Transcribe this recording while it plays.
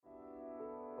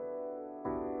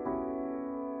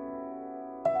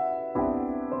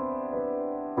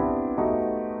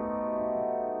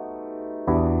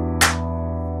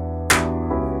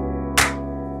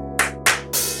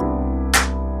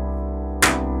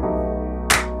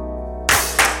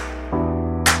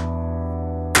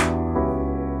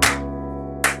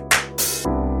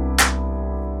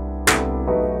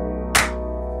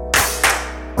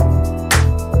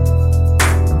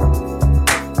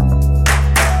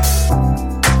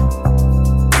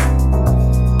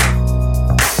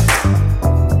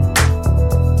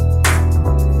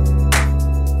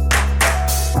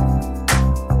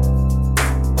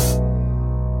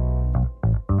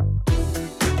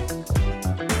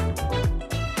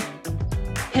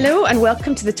Hello and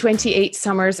welcome to the 28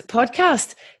 Summers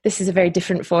podcast. This is a very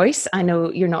different voice. I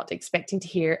know you're not expecting to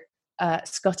hear a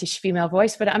Scottish female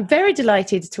voice, but I'm very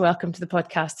delighted to welcome to the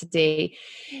podcast today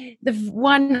the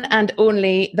one and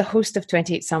only, the host of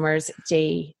 28 Summers,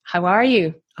 Jay. How are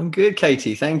you? I'm good,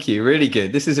 Katie. Thank you. Really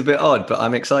good. This is a bit odd, but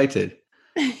I'm excited.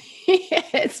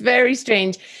 It's very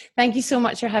strange. Thank you so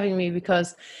much for having me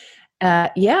because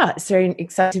it's very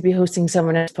excited to be hosting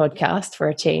someone else's podcast for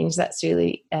a change. That's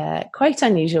really quite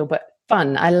unusual, but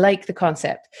fun. I like the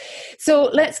concept. So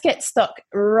let's get stuck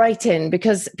right in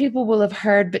because people will have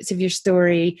heard bits of your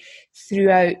story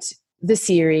throughout the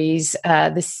series,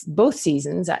 both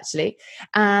seasons actually.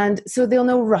 And so they'll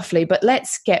know roughly, but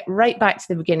let's get right back to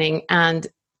the beginning and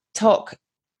talk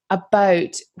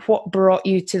about what brought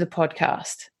you to the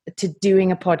podcast, to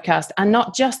doing a podcast, and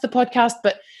not just the podcast,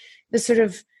 but the sort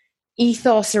of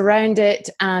ethos around it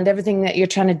and everything that you're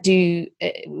trying to do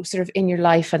sort of in your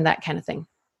life and that kind of thing.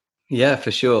 Yeah,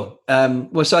 for sure.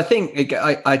 So I think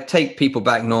I take people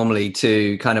back normally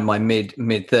to kind of my mid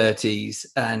 30s,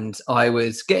 and I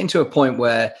was getting to a point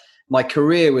where my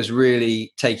career was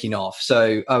really taking off.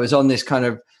 So I was on this kind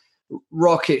of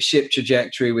rocket ship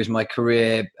trajectory with my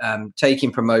career,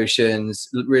 taking promotions,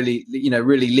 really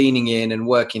leaning in and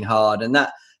working hard. And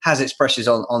that has its pressures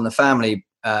on the family,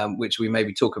 which we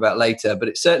maybe talk about later, but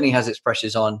it certainly has its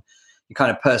pressures on your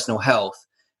kind of personal health.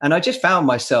 And I just found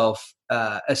myself,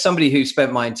 as somebody who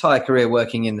spent my entire career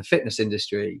working in the fitness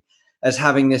industry, as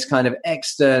having this kind of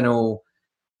external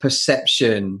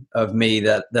perception of me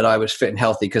that I was fit and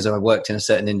healthy because I worked in a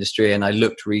certain industry and I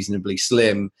looked reasonably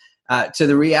slim, to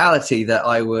the reality that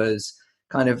I was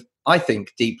kind of, I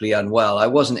think, deeply unwell. I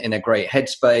wasn't in a great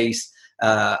headspace.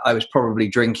 I was probably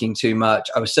drinking too much.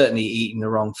 I was certainly eating the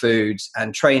wrong foods,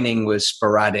 and training was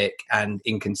sporadic and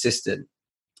inconsistent.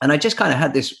 And I just kind of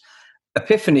had this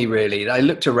epiphany, really. I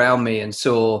looked around me and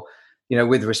saw,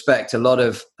 with respect, a lot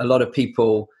of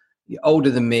people older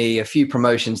than me, a few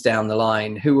promotions down the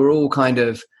line, who were all kind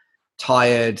of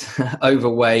tired,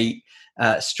 overweight,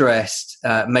 stressed,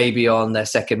 maybe on their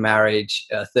second marriage,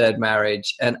 third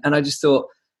marriage. And I just thought,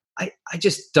 I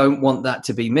just don't want that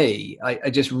to be me. I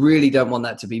just really don't want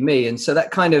that to be me. And so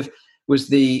that kind of was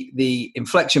the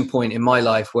inflection point in my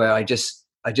life where I just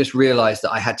realized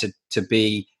that I had to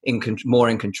be more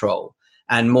in control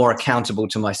and more accountable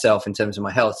to myself in terms of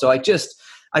my health. So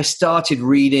I started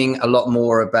reading a lot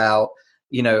more about,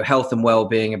 health and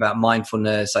well-being, about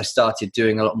mindfulness. I started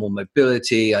doing a lot more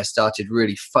mobility. I started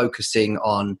really focusing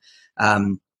on,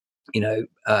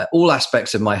 all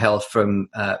aspects of my health, from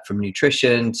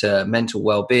nutrition to mental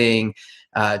well-being,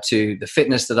 to the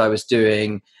fitness that I was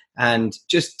doing, and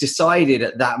just decided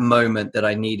at that moment that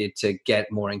I needed to get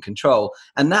more in control.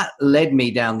 And that led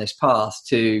me down this path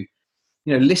to,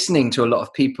 listening to a lot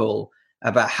of people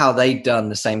about how they'd done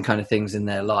the same kind of things in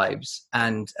their lives.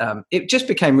 And it just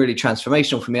became really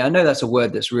transformational for me. I know that's a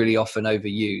word that's really often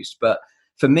overused, but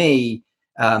for me,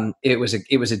 it was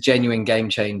a genuine game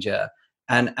changer.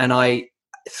 And I,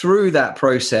 through that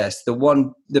process,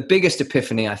 the biggest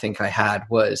epiphany I think I had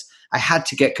was I had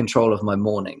to get control of my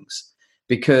mornings,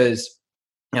 because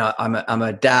I'm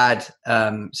a dad,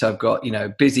 so I've got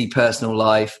busy personal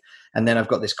life, and then I've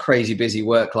got this crazy busy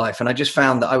work life. And I just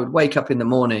found that I would wake up in the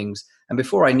mornings, and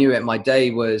before I knew it, my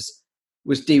day was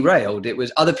derailed. It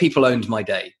was other people owned my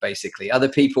day, basically. Other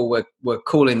people were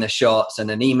calling the shots, and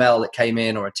an email that came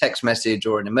in, or a text message,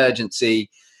 or an emergency.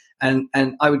 And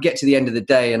I would get to the end of the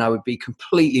day and I would be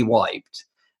completely wiped,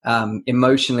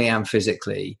 emotionally and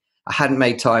physically. I hadn't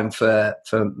made time for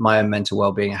my own mental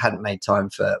well-being. I hadn't made time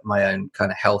for my own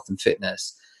kind of health and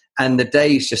fitness. And the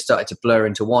days just started to blur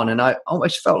into one. And I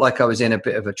almost felt like I was in a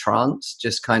bit of a trance,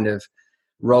 just kind of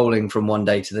rolling from one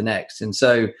day to the next. And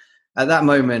so at that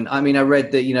moment, I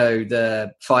read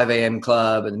the 5 a.m.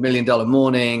 Club and the $1 Million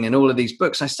Morning and all of these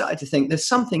books. I started to think there's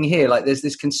something here. Like, there's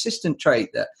this consistent trait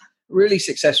that really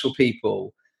successful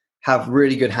people have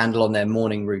really good handle on their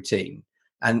morning routine,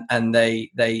 and they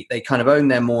kind of own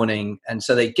their morning, and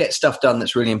so they get stuff done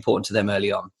that's really important to them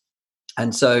early on.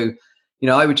 And so,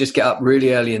 I would just get up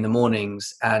really early in the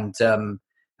mornings and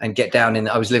get down in.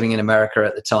 I was living in America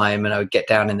at the time, and I would get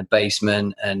down in the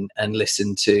basement and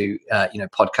listen to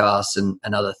podcasts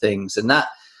and other things, and that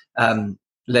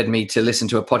led me to listen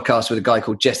to a podcast with a guy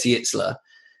called Jesse Itzler.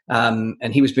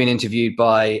 And he was being interviewed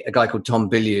by a guy called Tom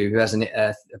Bilyeu, who has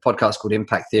a podcast called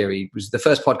Impact Theory. It was the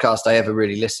first podcast I ever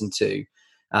really listened to.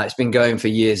 It's been going for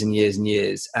years and years and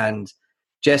years. And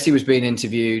Jesse was being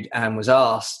interviewed and was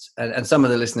asked, and some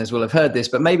of the listeners will have heard this,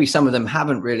 but maybe some of them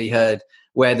haven't really heard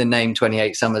where the name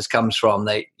 28 Summers comes from.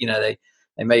 They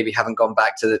maybe haven't gone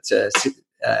back to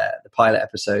the pilot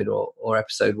episode or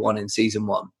episode 1 in season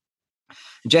 1.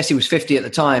 Jesse was 50 at the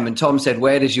time, and Tom said,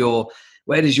 where does your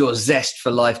zest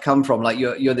for life come from? Like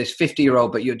you're this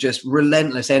 50-year-old, but you're just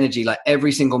relentless energy. Like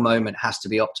every single moment has to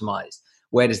be optimized.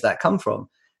 Where does that come from?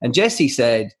 And Jesse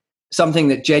said something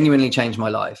that genuinely changed my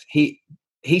life. He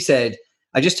said,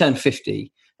 I just turned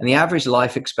 50, and the average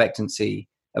life expectancy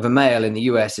of a male in the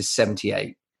US is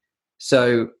 78.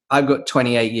 So I've got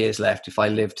 28 years left if I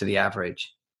live to the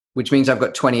average, which means I've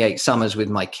got 28 summers with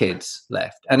my kids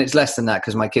left. And it's less than that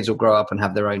because my kids will grow up and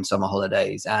have their own summer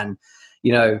holidays. And,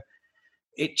 you know,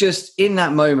 it just, in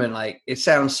that moment, like, it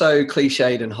sounds so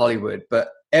cliched and Hollywood, but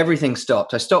everything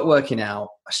stopped. I stopped working out.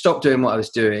 I stopped doing what I was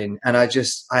doing. And I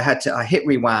hit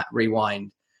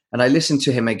rewind, and I listened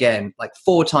to him again, like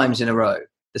 4 times in a row,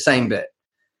 the same bit.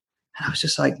 And I was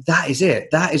just like, that is it.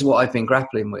 That is what I've been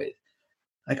grappling with.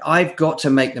 Like, I've got to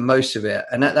make the most of it.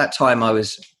 And at that time I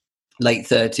was late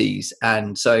 30s.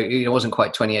 And so it wasn't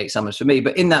quite 28 summers for me,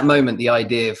 but in that moment, the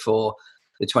idea for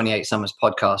the 28 Summers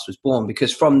podcast was born,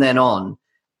 because from then on,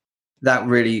 that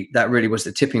really was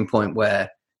the tipping point where,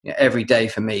 you know, every day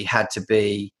for me had to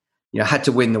be, you know, had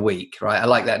to win the week, right? I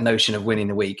like that notion of winning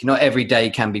the week. Not every day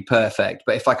can be perfect,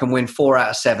 but if I can win 4 out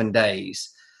of 7 days,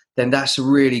 then that's a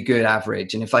really good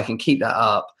average. And if I can keep that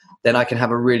up, then I can have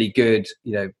a really good,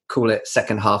 you know, call it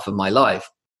second half of my life.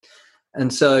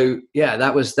 And so, yeah,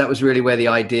 that was really where the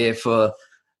idea for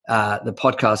the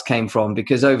podcast came from,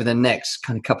 because over the next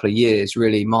kind of couple of years,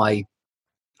 really my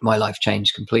life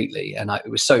changed completely. And it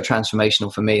was so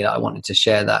transformational for me that I wanted to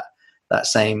share that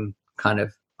same kind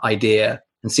of idea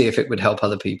and see if it would help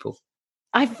other people.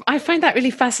 I find that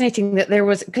really fascinating that there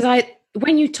was, because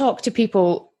when you talk to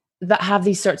people that have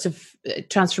these sorts of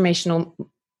transformational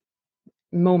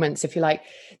moments, if you like,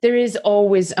 there is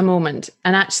always a moment.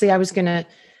 And actually, I was going to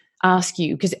ask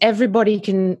you, because everybody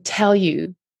can tell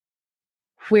you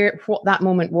what that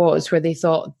moment was, where they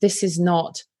thought, this is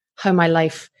not how my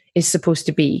life is supposed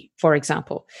to be, for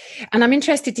example. And I'm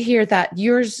interested to hear that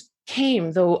yours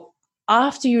came, though,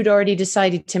 after you'd already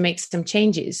decided to make some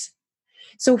changes.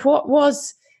 So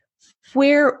was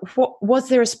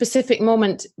there a specific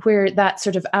moment where that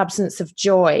sort of absence of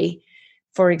joy,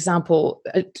 for example,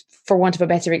 for want of a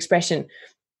better expression,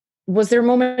 was there a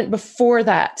moment before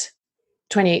that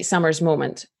 28 Summers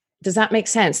moment? Does that make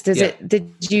sense?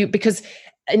 Because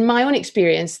in my own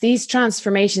experience, these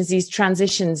transformations, these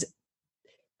transitions,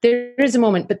 there is a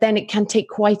moment, but then it can take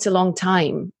quite a long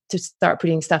time to start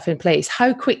putting stuff in place.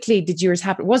 How quickly did yours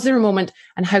happen? Was there a moment,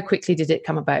 and how quickly did it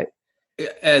come about?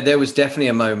 There was definitely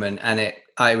a moment, and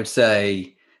I would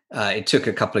say it took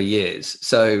a couple of years.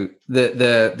 So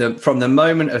the from the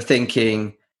moment of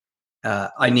thinking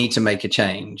I need to make a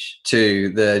change to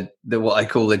the what I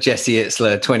call the Jesse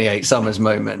Itzler 28 Summers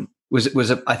moment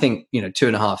was I think, you know,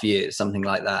 2.5 years, something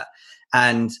like that.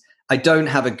 And I don't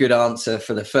have a good answer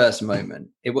for the first moment.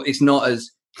 It's not as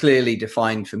clearly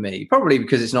defined for me, probably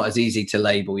because it's not as easy to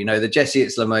label. You know, the Jesse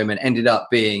Itzler moment ended up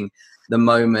being the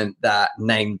moment that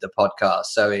named the podcast.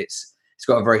 So it's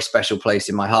got a very special place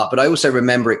in my heart. But I also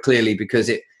remember it clearly because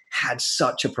it had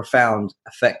such a profound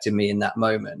effect in me in that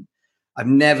moment. I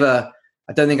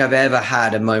don't think I've ever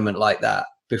had a moment like that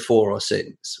before or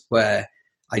since, where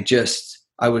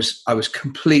I was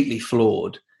completely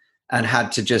floored and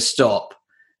had to just stop.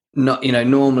 Not, you know,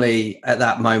 normally at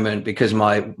that moment, because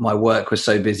my work was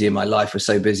so busy and my life was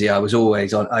so busy, I was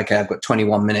always on, okay, I've got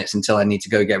 21 minutes until I need to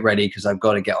go get ready because I've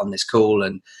got to get on this call.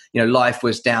 And, you know, life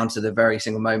was down to the very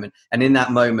single moment. And in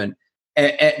that moment,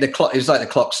 it was like the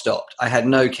clock stopped. I had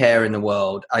no care in the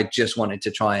world. I just wanted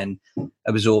to try and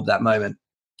absorb that moment.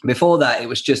 Before that, it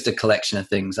was just a collection of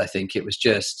things. I think it was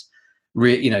just,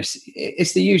 you know,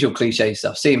 it's the usual cliche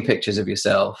stuff, seeing pictures of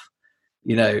yourself,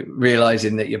 you know,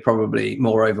 realizing that you're probably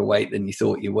more overweight than you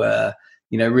thought you were,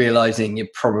 you know, realizing you're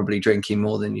probably drinking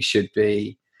more than you should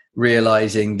be,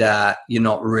 realizing that you're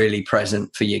not really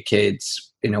present for your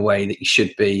kids in a way that you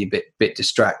should be, a bit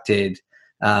distracted,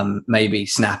 maybe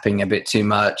snapping a bit too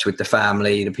much with the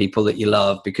family, the people that you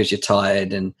love, because you're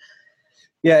tired. And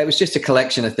yeah, it was just a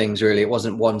collection of things, really. It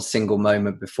wasn't one single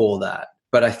moment before that.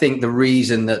 But I think the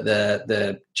reason that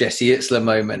the Jesse Itzler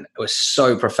moment was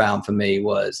so profound for me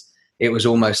was it was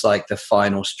almost like the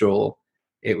final straw.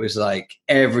 It was like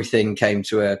everything came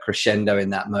to a crescendo in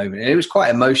that moment. And it was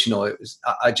quite emotional.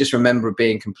 I just remember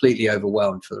being completely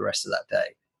overwhelmed for the rest of that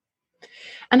day.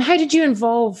 And how did you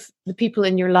involve the people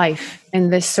in your life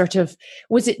in this sort of,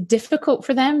 was it difficult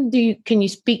for them? Can you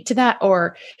speak to that?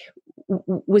 Or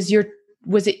was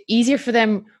it easier for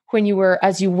them when you were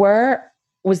as you were?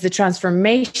 Was the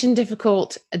transformation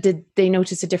difficult? Did they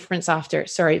notice a difference after?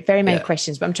 Sorry, very many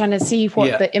questions, but I'm trying to see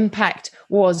what the impact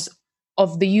was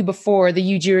of the you before, the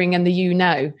you during, and the you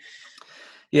now?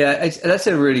 Yeah, that's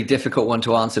a really difficult one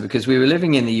to answer because we were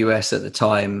living in the US at the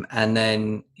time. And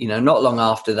then, not long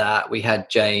after that, we had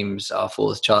James, our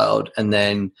fourth child. And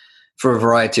then for a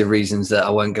variety of reasons that I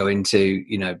won't go into,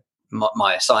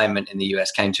 my assignment in the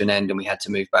US came to an end and we had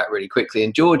to move back really quickly.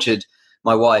 And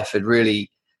my wife had really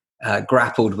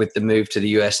grappled with the move to the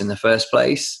US in the first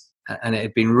place. And it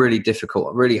had been really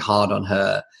difficult, really hard on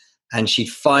her. And she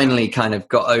finally kind of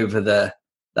got over the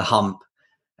hump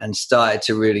and started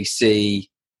to really see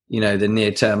the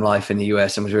near-term life in the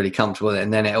US and was really comfortable with it.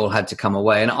 And then it all had to come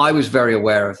away. And I was very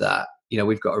aware of that.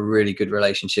 We've got a really good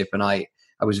relationship. And I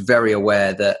was very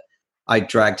aware that I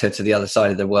dragged her to the other side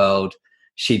of the world.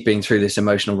 She'd been through this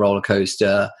emotional roller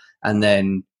coaster. And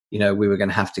then, we were going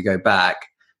to have to go back.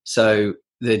 So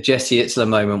the Jessie Itzler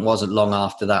moment wasn't long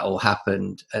after that all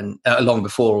happened and long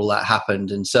before all that happened.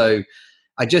 And so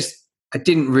I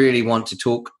didn't really want to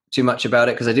talk too much about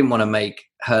it because I didn't want to make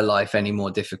her life any more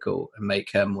difficult and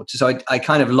make her more. So I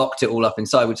kind of locked it all up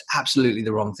inside, which is absolutely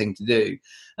the wrong thing to do.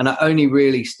 And I only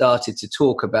really started to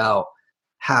talk about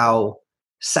how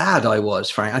sad I was,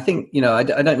 Frank. I think, I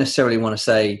don't necessarily want to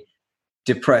say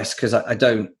depressed because I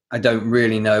don't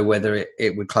really know whether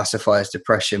it would classify as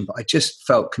depression, but I just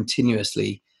felt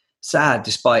continuously sad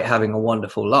despite having a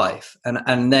wonderful life.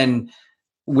 And then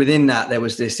within that, there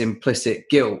was this implicit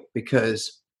guilt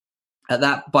because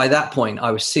by that point,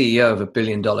 I was CEO of a $1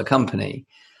 billion company.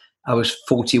 I was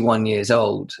 41 years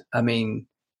old. I mean,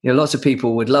 lots of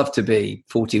people would love to be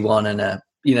 41 and a,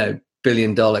 $1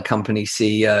 billion company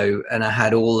CEO, and I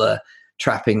had all the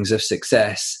trappings of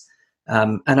success.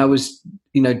 And I was,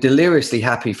 deliriously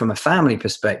happy from a family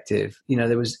perspective.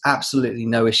 There was absolutely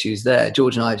no issues there.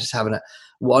 George and I are just having a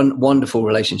wonderful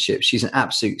relationship. She's an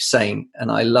absolute saint,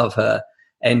 and I love her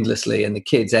endlessly, and the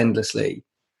kids endlessly.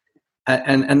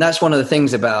 And that's one of the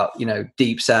things about,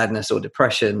 deep sadness or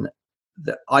depression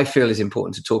that I feel is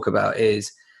important to talk about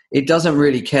is it doesn't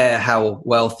really care how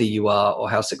wealthy you are or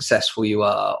how successful you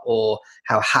are or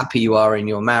how happy you are in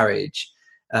your marriage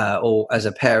or as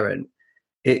a parent.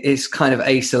 It's kind of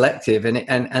aselective.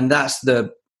 And that's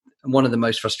one of the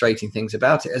most frustrating things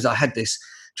about it is I had this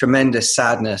tremendous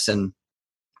sadness and,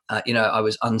 I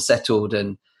was unsettled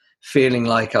and feeling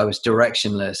like I was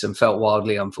directionless and felt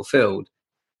wildly unfulfilled.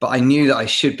 But I knew that I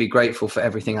should be grateful for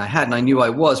everything I had. And I knew I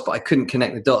was, but I couldn't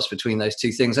connect the dots between those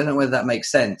two things. I don't know whether that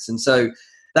makes sense. And so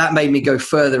that made me go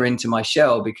further into my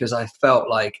shell because I felt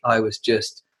like I was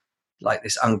just like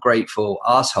this ungrateful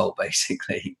asshole,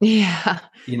 basically. Yeah.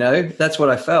 That's what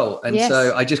I felt. And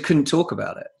so I just couldn't talk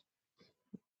about it.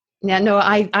 Yeah, no,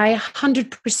 I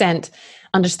 100%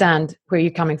 understand where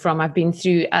you're coming from. I've been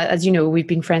through, as you know, we've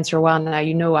been friends for a while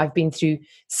now. I've been through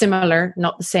similar,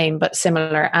 not the same, but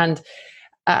similar. And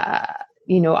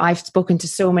I've spoken to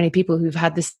so many people who've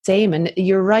had the same, and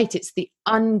you're right. It's the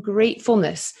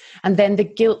ungratefulness and then the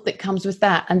guilt that comes with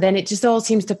that. And then it just all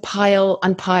seems to pile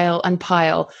and pile and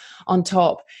pile on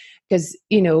top because,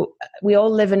 we all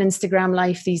live an Instagram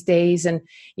life these days and,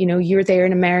 you're there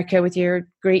in America with your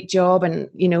great job and,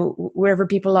 wherever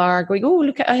people are going, oh,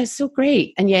 look at us, it's so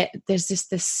great. And yet there's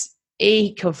this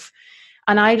ache of,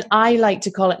 and I like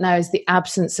to call it now as the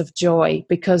absence of joy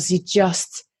because you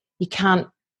can't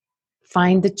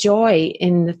find the joy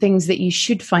in the things that you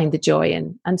should find the joy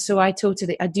in. And so I do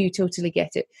totally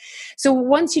get it. So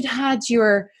once you'd had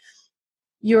your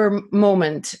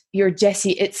moment, your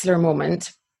Jessie Itzler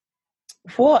moment,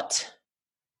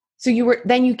 so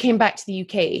you came back to the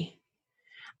UK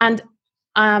and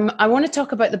I want to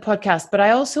talk about the podcast, but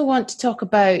I also want to talk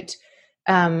about,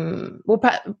 perhaps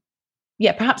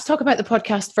talk about the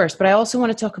podcast first, but I also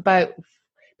want to talk about,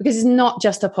 because it's not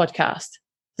just a podcast.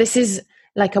 This is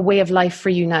like a way of life for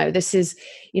you now. This is,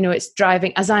 it's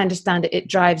driving, as I understand it, it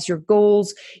drives your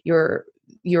goals, your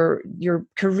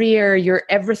career, your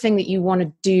everything that you want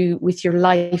to do with your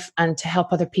life and to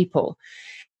help other people.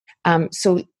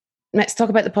 So let's talk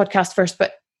about the podcast first,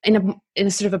 but in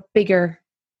a sort of a bigger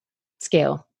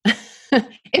scale,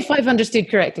 if I've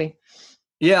understood correctly.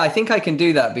 Yeah, I think I can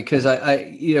do that because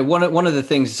I one of the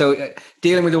things, so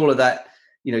dealing with all of that,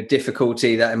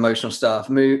 difficulty, that emotional stuff,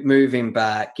 moving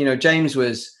back, James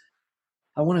was,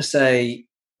 I want to say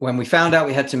when we found out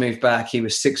we had to move back, he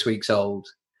was 6 weeks old.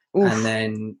 Oof. And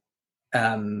then,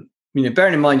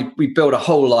 bearing in mind, we build a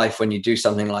whole life when you do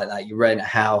something like that. You rent a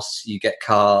house, you get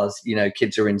cars,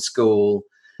 kids are in school,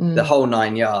 the whole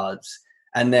 9 yards.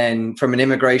 And then from an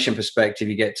immigration perspective,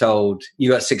 you get told you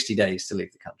got 60 days to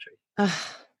leave the country.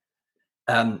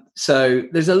 So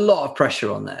there's a lot of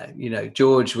pressure on there.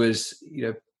 George was,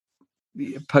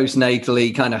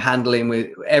 postnatally kind of handling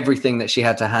with everything that she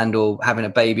had to handle, having a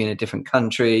baby in a different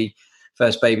country,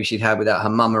 first baby she'd had without her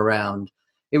mum around.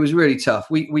 It was really tough.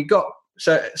 We got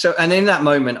so, and in that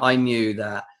moment, I knew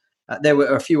that there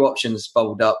were a few options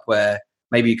bubbled up where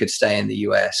maybe you could stay in the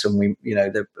US, and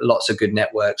lots of good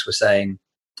networks were saying,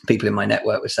 people in my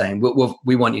network were saying,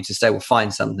 we want you to stay, we'll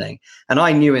find something. And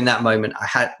I knew in that moment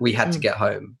we had to get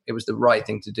home. It was the right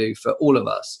thing to do for all of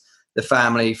us, the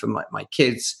family, for my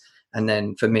kids, and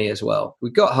then for me as well.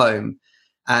 We got home,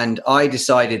 and I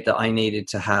decided that I needed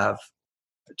to have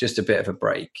just a bit of a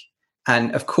break.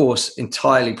 And of course,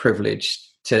 entirely privileged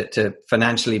to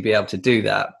financially be able to do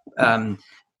that.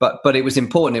 But it was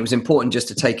important. It was important just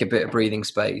to take a bit of breathing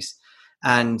space.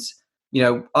 And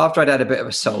after I'd had a bit of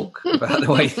a sulk about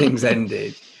the way things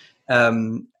ended,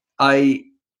 I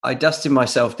dusted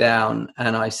myself down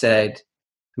and I said,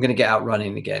 I'm going to get out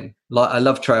running again. I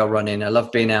love trail running. I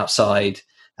love being outside.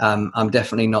 I'm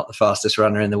definitely not the fastest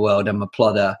runner in the world. I'm a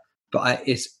plodder, but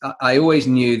I always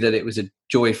knew that it was a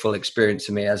joyful experience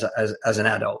for me as an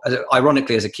adult.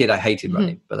 Ironically, as a kid, I hated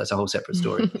running, but that's a whole separate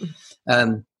story.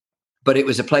 But it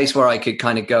was a place where I could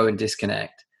kind of go and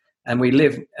disconnect. And we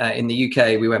live in the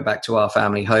UK. We went back to our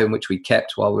family home, which we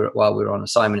kept while we were on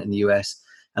assignment in the US.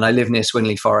 And I live near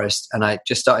Swinley Forest, and I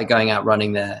just started going out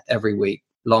running there every week,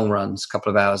 long runs, a couple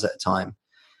of hours at a time.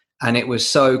 And it was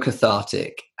so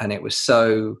cathartic, and it was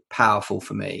so powerful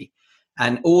for me.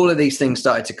 And all of these things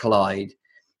started to collide.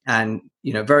 And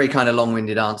very kind of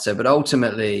long-winded answer, but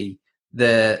ultimately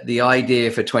the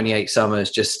idea for 28 Summers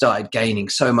just started gaining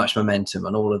so much momentum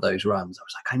on all of those runs. I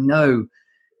was like, I know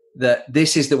that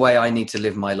this is the way I need to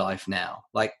live my life now.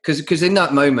 Like, because in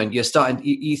that moment you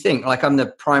think, like, I'm the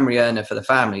primary earner for the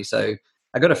family, so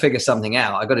I got to figure something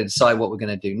out. I got to decide what we're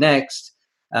going to do next.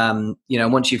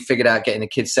 Once you've figured out getting the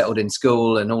kids settled in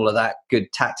school and all of that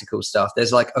good tactical stuff,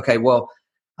 there's like, okay, well,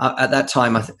 at that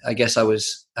time, I guess I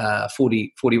was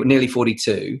 40, nearly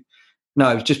 42. No,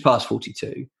 I was just past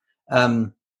 42.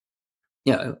 I've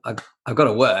got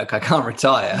to work. I can't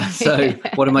retire. So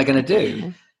what am I going to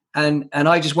do? And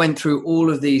I just went through all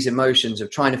of these emotions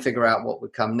of trying to figure out what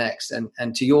would come next.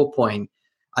 And to your point,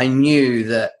 I knew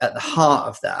that at the heart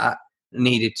of that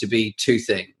needed to be two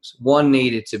things. One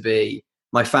needed to be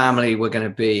my family were going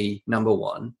to be number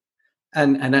one.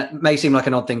 And that may seem like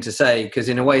an odd thing to say, because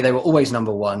in a way they were always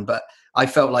number one. But I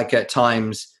felt like at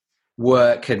times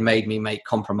work had made me make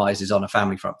compromises on a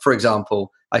family front. For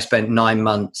example, I spent 9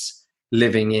 months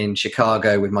living in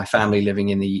Chicago with my family living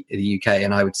in the UK,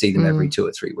 and I would see them every 2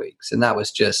 or 3 weeks. And that was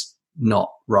just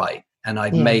not right. And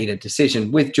I'd made a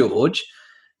decision with George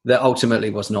that ultimately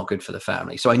was not good for the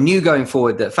family. So I knew going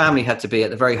forward that family had to be at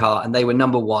the very heart, and they were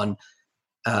number one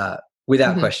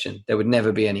without question. There would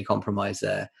never be any compromise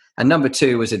there. And number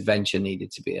two was adventure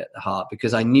needed to be at the heart,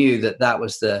 because I knew that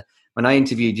was when I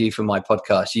interviewed you for my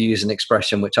podcast, you used an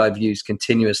expression which I've used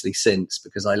continuously since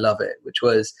because I love it, which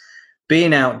was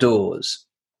being outdoors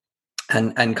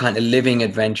and kind of living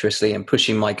adventurously and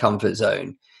pushing my comfort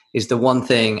zone is the one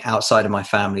thing outside of my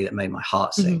family that made my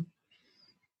heart sing.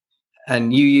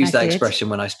 And you used that expression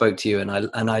when I spoke to you, and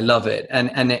I love it.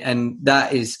 And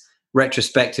that is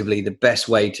retrospectively the best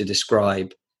way to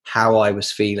describe how I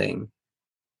was feeling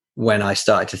when I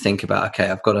started to think about, okay,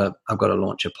 I've got to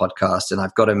launch a podcast, and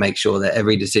I've got to make sure that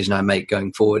every decision I make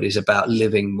going forward is about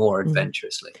living more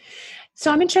adventurously. So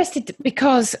I'm interested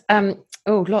because,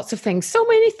 lots of things, so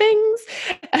many things.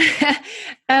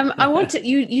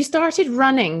 You started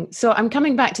running. So I'm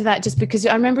coming back to that just because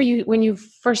I remember when you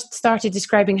first started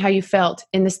describing how you felt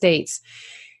in the States,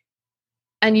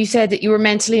 and you said that you were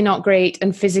mentally not great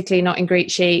and physically not in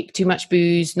great shape, too much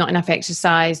booze, not enough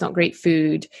exercise, not great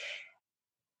food.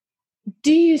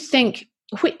 Do you think,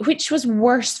 which was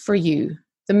worse for you,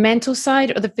 the mental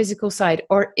side or the physical side?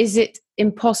 Or is it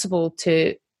impossible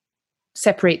to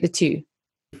separate the two?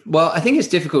 Well, I think it's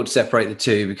difficult to separate the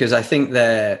two because I think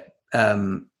they're,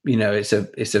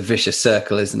 it's a vicious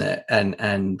circle, isn't it?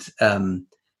 And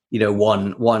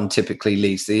one typically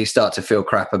leads to, you start to feel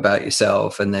crap about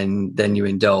yourself, and then you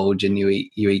indulge and you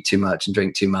eat too much and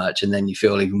drink too much, and then you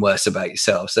feel even worse about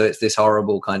yourself. So it's this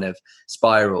horrible kind of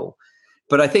spiral.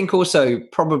 But I think also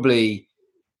probably,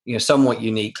 somewhat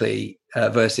uniquely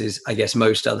versus, I guess,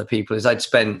 most other people, is I'd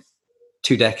spent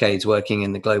 2 decades working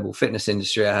in the global fitness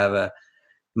industry. I have a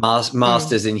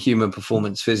master's in human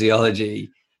performance physiology.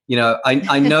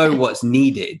 I know what's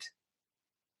needed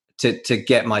to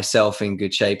get myself in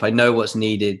good shape. I know what's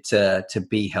needed to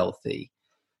be healthy,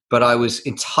 but I was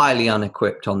entirely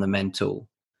unequipped on the mental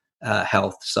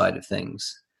health side of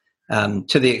things.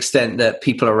 To the extent that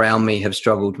people around me have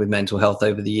struggled with mental health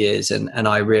over the years. And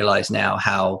I realize now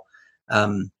how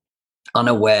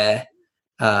unaware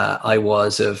I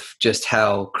was of just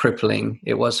how crippling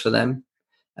it was for them.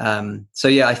 So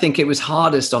yeah, I think it was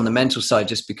hardest on the mental side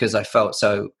just because I felt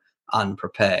so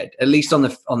unprepared, at least on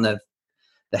the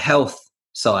health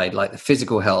side, like the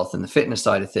physical health and the fitness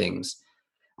side of things.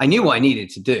 I knew what I needed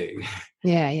to do.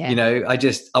 Yeah.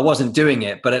 I wasn't doing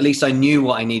it, but at least I knew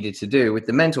what I needed to do. With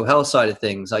the mental health side of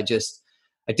things, I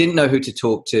didn't know who to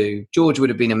talk to. George would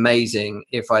have been amazing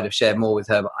if I'd have shared more with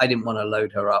her, but I didn't want to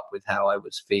load her up with how I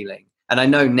was feeling. And I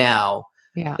know now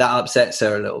that upsets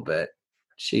her a little bit.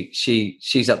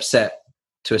 She's upset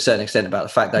to a certain extent about the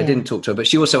fact that I didn't talk to her, but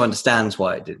she also understands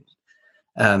why I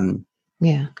didn't.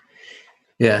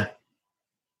 Yeah.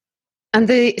 And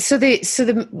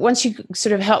the once you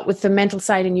sort of helped with the mental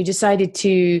side and you decided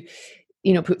to,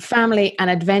 put family and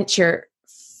adventure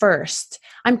first,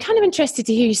 I'm kind of interested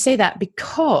to hear you say that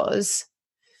because,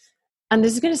 and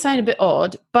this is going to sound a bit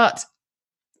odd, but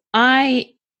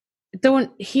I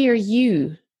don't hear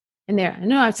you in there. I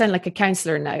know I sound like a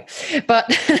counselor now, but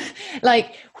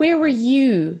like, where were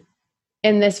you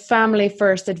in this family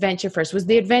first, adventure first? Was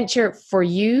the adventure for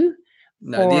you?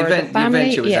 No, the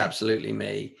adventure was absolutely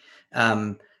me.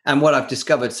 And what I've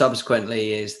discovered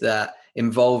subsequently is that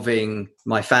involving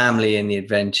my family in the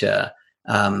adventure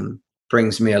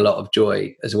brings me a lot of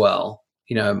joy as well.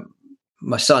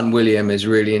 My son William is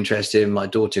really interested. My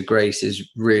daughter Grace is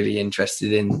really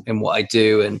interested in what I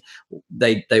do, and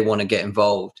they want to get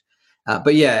involved.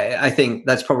 But yeah, I think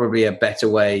that's probably a better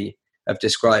way of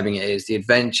describing it. Is the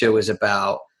adventure was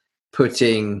about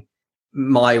putting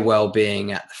my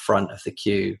well-being at the front of the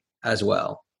queue as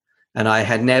well. And I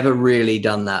had never really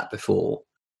done that before.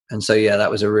 And so, yeah,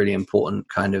 that was a really important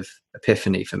kind of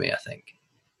epiphany for me, I think.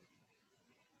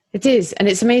 It is. And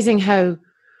it's amazing how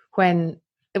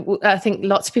I think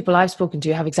lots of people I've spoken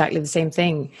to have exactly the same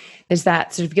thing. There's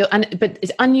that sort of guilt. But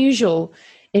it's unusual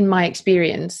in my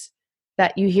experience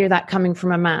that you hear that coming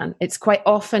from a man. It's quite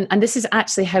often, and this is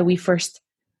actually how we first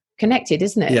connected,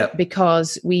 isn't it? Yeah.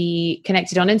 Because we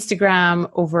connected on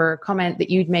Instagram over a comment that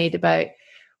you'd made about,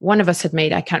 one of us had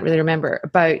made, I can't really remember,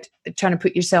 about trying to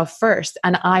put yourself first.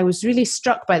 And I was really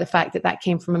struck by the fact that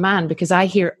came from a man, because I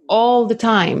hear all the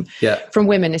time from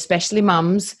women, especially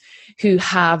mums, who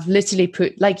have literally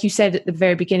put, like you said at the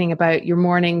very beginning about your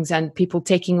mornings and people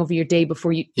taking over your day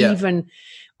before you even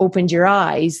opened your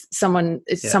eyes,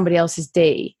 somebody else's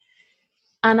day.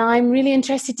 And I'm really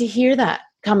interested to hear that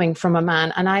coming from a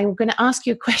man. And I'm going to ask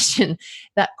you a question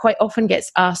that quite often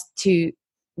gets asked to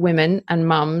women and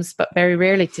mums, but very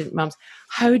rarely to mums.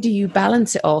 How do you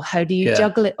balance it all? How do you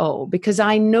juggle it all? Because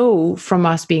I know from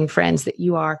us being friends that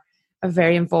you are a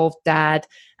very involved dad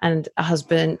and a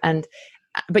husband,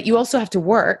 but you also have to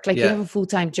work, like you have a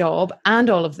full-time job and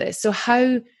all of this. So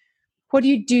what do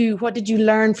you do? What did you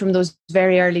learn from those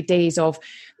very early days of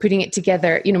putting it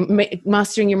together,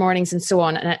 mastering your mornings and so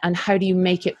on? And how do you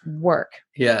make it work?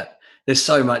 Yeah. There's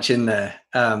so much in there.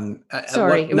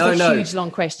 Sorry, it was a huge, long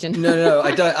question. No,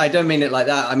 I don't mean it like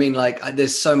that. I mean,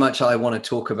 there's so much I want to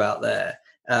talk about there.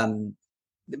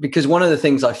 Because one of the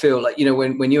things I feel like,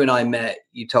 when you and I met,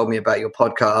 you told me about your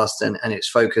podcast and it's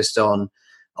focused on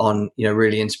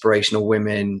really inspirational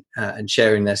women and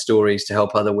sharing their stories to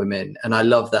help other women. And I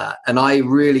love that. And I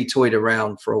really toyed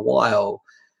around for a while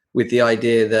with the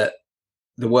idea that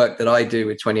the work that I do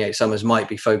with 28 Summers might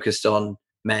be focused on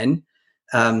men.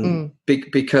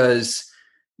 Because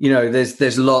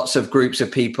there's lots of groups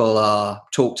of people are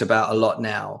talked about a lot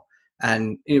now,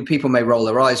 and people may roll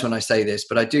their eyes when I say this,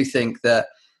 but I do think that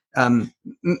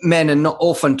men are not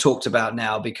often talked about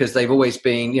now because they've always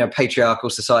been patriarchal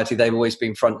society. They've always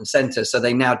been front and center, so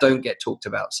they now don't get talked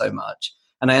about so much.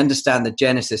 And I understand the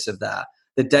genesis of that.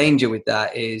 The danger with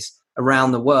that is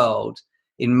around the world,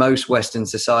 in most Western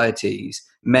societies,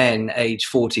 men aged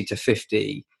 40 to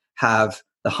 50 have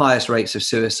the highest rates of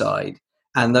suicide,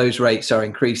 and those rates are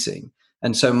increasing.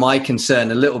 And so my concern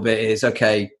a little bit is,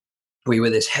 okay, we were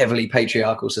this heavily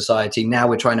patriarchal society. Now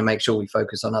we're trying to make sure we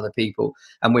focus on other people,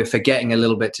 and we're forgetting a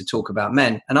little bit to talk about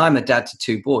men. And I'm a dad to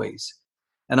 2 boys,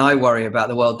 and I worry about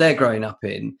the world they're growing up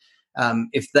in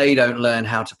if they don't learn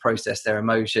how to process their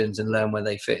emotions and learn where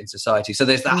they fit in society. So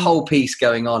there's that whole piece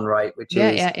going on, right? Which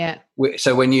is,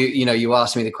 so when you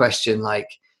asked me the question, like,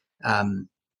 how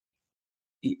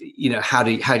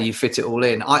do you fit it all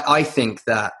in? I think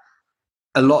that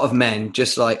a lot of men,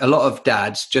 just like a lot of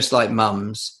dads, just like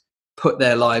mums, put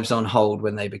their lives on hold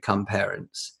when they become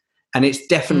parents. And it's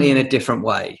definitely in a different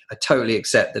way. I totally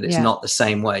accept that it's not the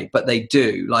same way, but they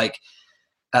do. Like,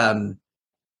 so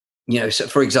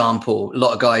for example, a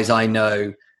lot of guys I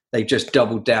know they just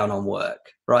doubled down on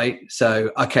work, right?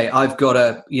 So, okay, I've got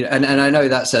to, and I know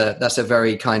that's a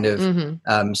very kind of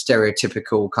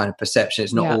stereotypical kind of perception.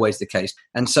 It's not always the case.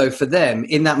 And so for them,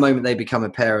 in that moment they become a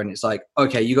parent, it's like,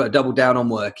 okay, you got to double down on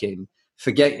working,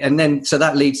 forget. And then, so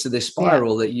that leads to this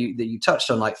spiral that you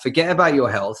touched on, like, forget about your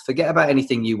health, forget about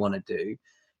anything you want to do.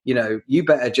 You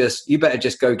better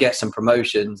just go get some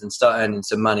promotions and start earning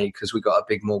some money, because we've got a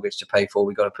big mortgage to pay for.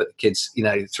 We've got to put the kids,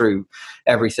 through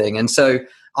everything. And so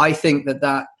I think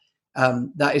that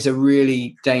is a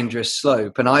really dangerous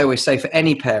slope. And I always say, for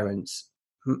any parents,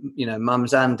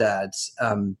 mums and dads,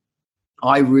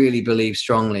 I really believe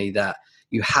strongly that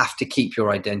you have to keep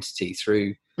your identity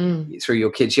through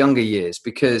your kids' younger years,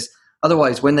 because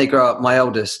otherwise, when they grow up, my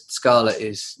eldest, Scarlett,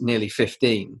 is nearly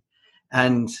 15,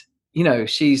 and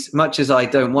she's, much as I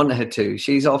don't want her to,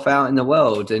 she's off out in the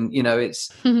world, and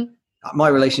it's my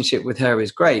relationship with her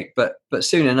is great, but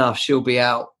soon enough she'll be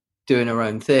out doing her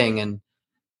own thing. And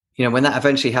when that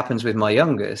eventually happens with my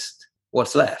youngest,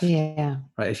 what's left? Right,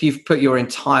 if you've put your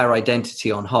entire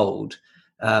identity on hold,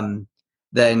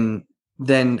 then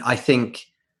I think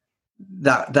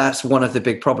that's one of the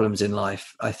big problems in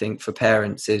life, I think, for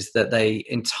parents, is that they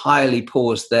entirely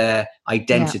pause their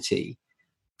identity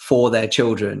for their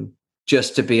children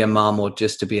just to be a mom or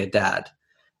just to be a dad.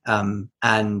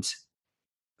 And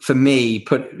for me,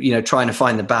 trying to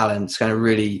find the balance, kind of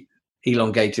really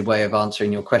elongated way of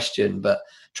answering your question, but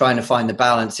trying to find the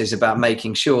balance is about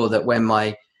making sure that when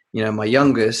my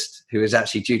youngest, who is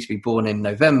actually due to be born in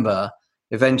November,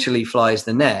 eventually flies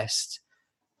the nest,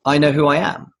 I know who I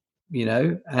am,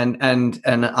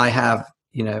 and I have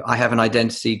an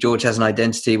identity. George has an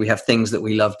identity. We have things that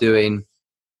we love doing.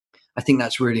 I think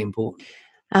that's really important.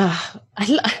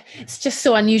 It's just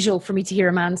so unusual for me to hear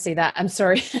a man say that. I'm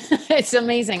sorry. It's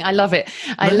amazing. I love it.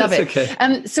 I love it. Okay.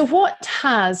 So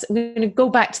I'm going to go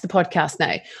back to the podcast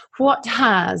now. What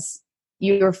has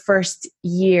your first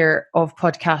year of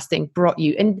podcasting brought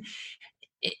you? And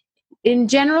in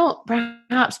general,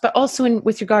 perhaps, but also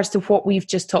with regards to what we've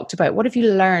just talked about, what have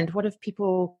you learned? What have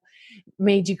people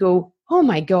made you go, oh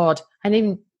my God, and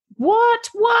even what?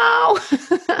 Wow.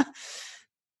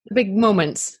 Big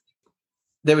moments.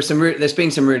 There's been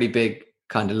some really big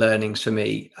kind of learnings for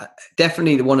me.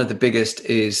 Definitely one of the biggest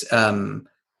is kind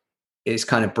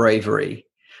of bravery.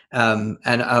 And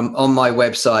on my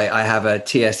website, I have a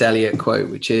T.S. Eliot quote,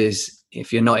 which is,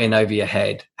 if you're not in over your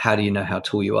head, how do you know how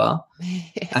tall you are?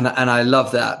 And I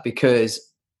love that, because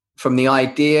from the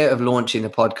idea of launching the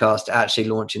podcast to actually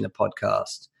launching the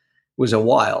podcast was a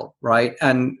while, right?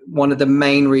 And one of the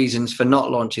main reasons for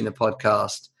not launching the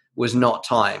podcast was not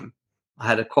time. I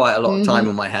had quite a lot of time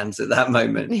on my hands at that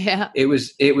moment. Yeah. It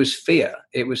was fear.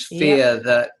 It was fear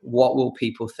that, what will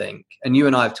people think? And you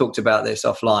and I have talked about this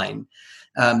offline.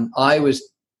 I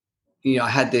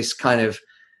had this kind of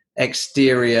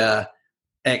exterior,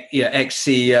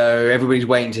 ex-CEO, everybody's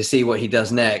waiting to see what he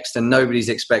does next, and nobody's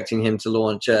expecting him to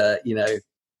launch a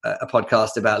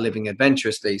podcast about living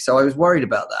adventurously. So I was worried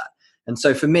about that. And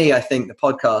so for me, I think the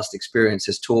podcast experience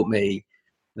has taught me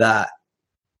that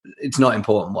it's not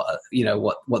important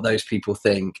what those people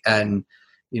think. And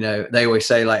they always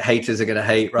say, like, haters are going to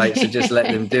hate, right? So just let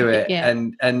them do it.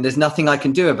 And there's nothing I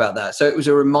can do about that. So it was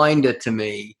a reminder to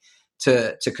me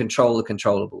to control the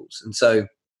controllables. And so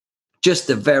just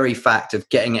the very fact of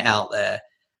getting it out there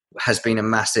has been a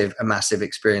massive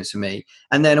experience for me.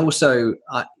 And then also,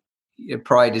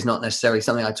 pride is not necessarily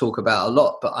something I talk about a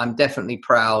lot, but I'm definitely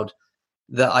proud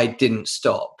that I didn't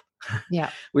stop. Yeah.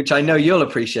 Which I know you'll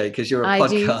appreciate, because you're a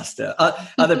podcaster.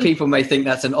 Other people may think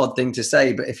that's an odd thing to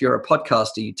say, but if you're a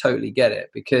podcaster, you totally get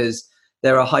it, because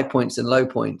there are high points and low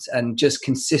points, and just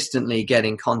consistently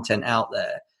getting content out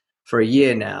there for a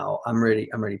year now, I'm really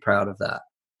proud of that.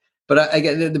 But I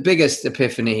get the biggest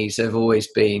epiphanies have always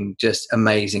been just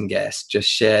amazing guests, just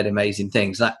shared amazing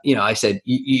things. Like, I said,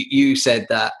 you said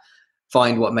that,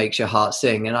 find what makes your heart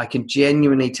sing. And I can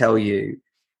genuinely tell you,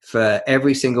 for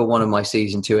every single one of my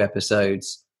season 2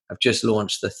 episodes, I've just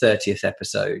launched the 30th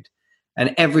episode.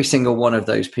 And every single one of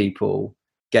those people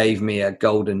gave me a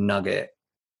golden nugget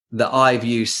that I've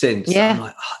used since. Yeah. I'm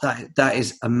like, that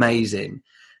is amazing.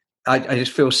 I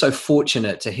just feel so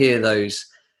fortunate to hear those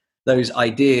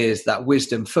ideas, that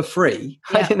wisdom for free.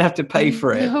 Yeah. I didn't have to pay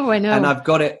for it. No, I know. And I've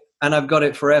got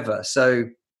it forever. So,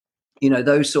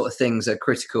 those sort of things are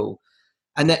critical.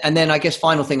 And then I guess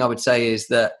final thing I would say is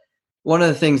that one of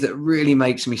the things that really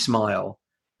makes me smile,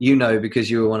 because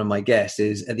you were one of my guests,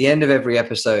 is at the end of every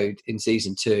episode in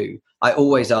season 2, I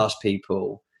always ask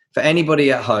people, for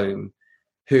anybody at home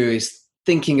who is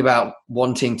thinking about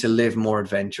wanting to live more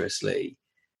adventurously,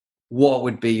 what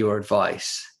would be your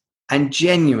advice? And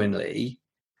genuinely,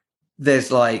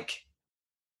 there's like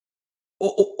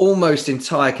almost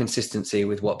entire consistency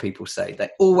with what people say. They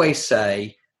always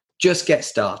say, just get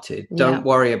started. Don't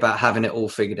worry about having it all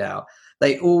figured out.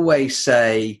 They always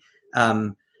say,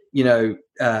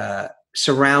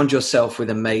 surround yourself with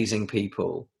amazing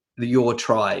people, your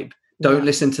tribe. Don't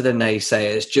listen to the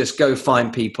naysayers. Just go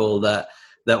find people that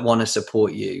want to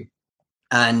support you.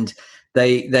 And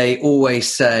they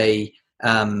always say,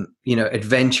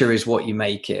 adventure is what you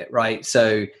make it, right?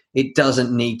 So it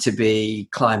doesn't need to be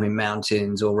climbing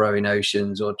mountains or rowing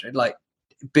oceans, or like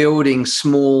building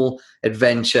small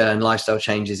adventure and lifestyle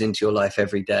changes into your life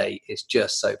every day is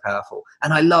just so powerful.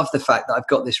 And I love the fact that I've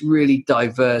got this really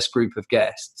diverse group of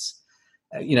guests,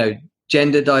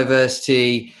 gender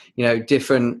diversity,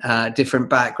 different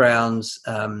backgrounds,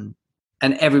 and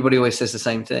everybody always says the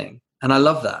same thing. And I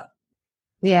love that.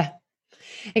 Yeah.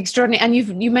 Extraordinary.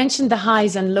 And you mentioned the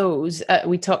highs and lows.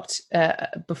 We talked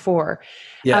before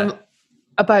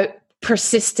about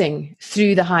persisting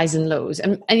through the highs and lows.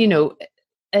 And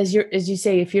as you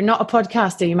say, if you're not a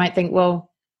podcaster, you might think, well,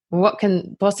 what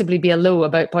can possibly be a low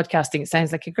about podcasting? It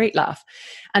sounds like a great laugh.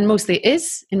 And mostly it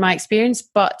is, in my experience.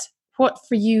 But what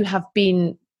for you have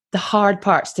been the hard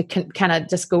parts to kind of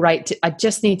just go, right, I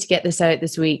just need to get this out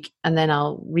this week and then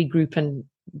I'll regroup and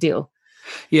deal?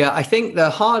 Yeah, I think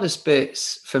the hardest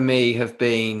bits for me have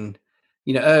been,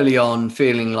 early on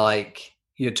feeling like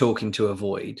you're talking to a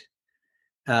void.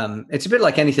 It's a bit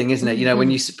like anything, isn't it?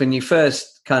 Mm-hmm. When you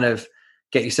first kind of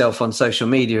get yourself on social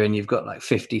media and you've got like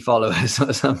 50 followers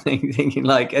or something, thinking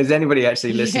like, is anybody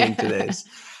actually listening to this?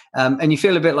 And you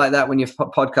feel a bit like that when your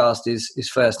podcast is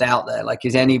first out there. Like,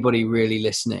 is anybody really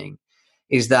listening?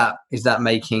 Is that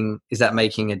making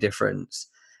a difference?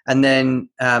 And then,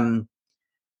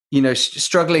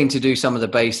 struggling to do some of the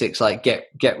basics like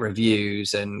get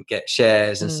reviews and get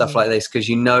shares and stuff like this, because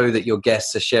that your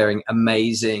guests are sharing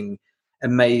amazing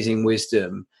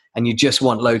wisdom, and you just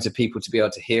want loads of people to be able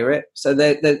to hear it. So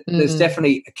there's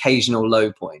definitely occasional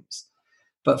low points,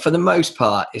 but for the most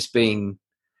part, it's been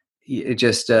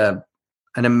just an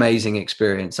amazing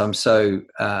experience. I'm so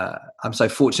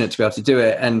fortunate to be able to do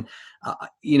it, and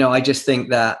I just think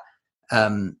that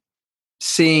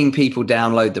seeing people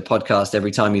download the podcast every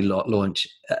time you launch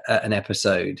an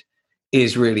episode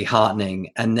is really heartening.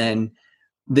 And then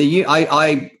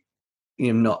I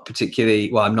am not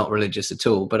particularly, well, I'm not religious at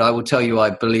all, but I will tell you, I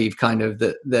believe kind of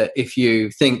that if you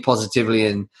think positively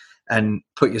and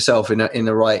put yourself in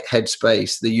the right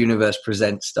headspace, the universe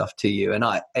presents stuff to you. And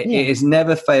it has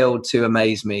never failed to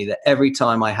amaze me that every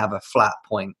time I have a flat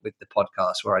point with the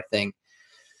podcast where I think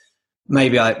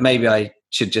maybe I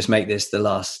should just make this the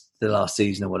last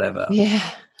season or whatever. Yeah.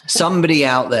 Somebody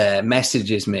out there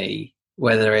messages me,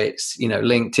 whether it's,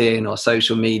 LinkedIn or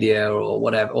social media or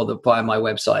whatever, or via my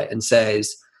website, and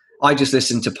says, I just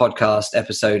listened to podcast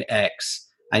episode X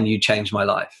and you changed my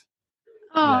life.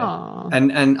 Oh.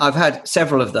 And I've had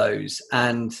several of those,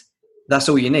 and that's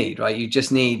all you need, right? You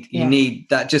just need, need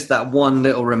that one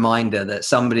little reminder that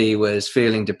somebody was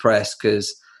feeling depressed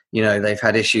because, they've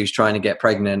had issues trying to get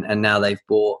pregnant, and now they've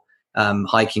bought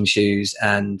hiking shoes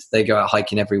and they go out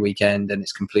hiking every weekend, and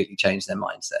it's completely changed their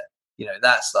mindset.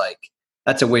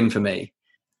 That's a win for me.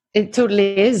 It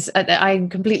totally is. I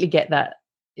completely get that.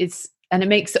 And it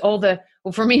makes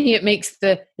for me, it makes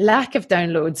the lack of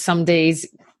downloads some days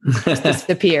just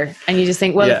disappear. And you just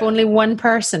think, well, if only one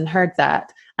person heard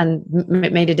that and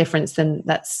made a difference, then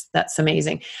that's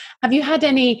amazing. Have you had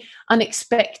any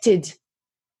unexpected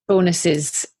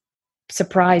bonuses,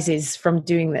 surprises from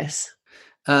doing this?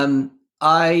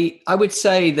 I would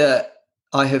say that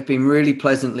I have been really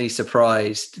pleasantly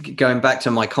surprised. Going back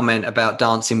to my comment about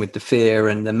dancing with the fear,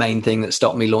 and the main thing that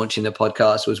stopped me launching the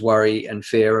podcast was worry and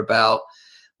fear about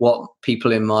what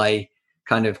people in my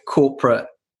kind of corporate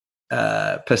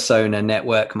persona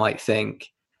network might think.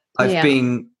 I've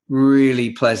been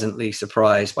really pleasantly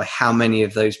surprised by how many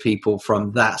of those people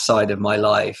from that side of my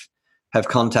life have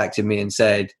contacted me and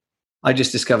said, I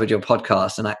just discovered your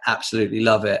podcast and I absolutely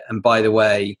love it. And by the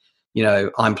way,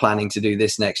 I'm planning to do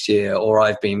this next year, or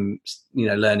I've been,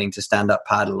 learning to stand up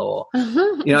paddle, or,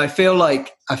 I feel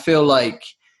like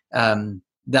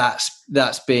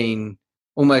that's been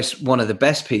almost one of the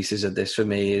best pieces of this for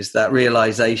me, is that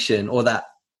realization or that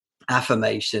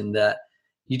affirmation that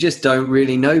you just don't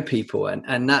really know people.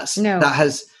 And that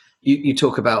has, you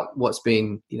talk about what's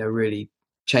been, really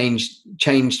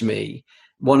changed me.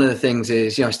 One of the things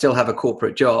is, I still have a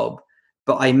corporate job,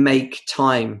 but I make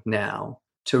time now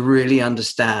to really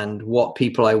understand what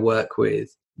people I work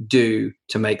with do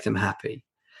to make them happy.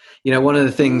 One of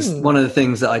the things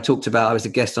that I talked about, I was a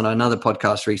guest on another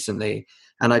podcast recently,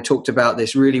 and I talked about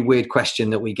this really weird question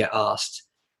that we get asked.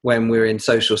 when we're in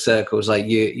social circles, like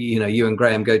you and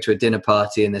Graham go to a dinner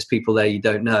party and there's people there you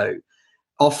don't know.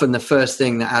 Often the first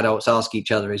thing that adults ask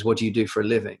each other is, what do you do for a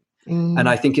living? And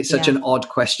I think it's such an odd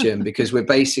question, because we're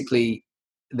basically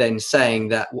then saying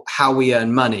that how we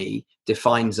earn money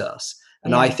defines us.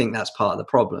 And I think that's part of the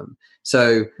problem.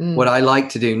 So what I like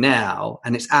to do now,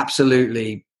 and it's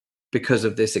absolutely because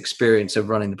of this experience of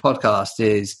running the podcast,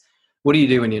 is, what do you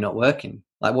do when you're not working?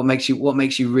 Like, what makes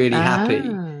you really happy?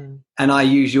 And I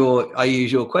use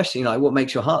your question, like, what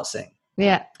makes your heart sing?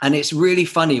 Yeah. And it's really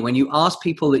funny when you ask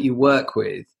people that you work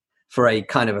with for a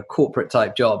kind of a corporate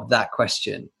type job that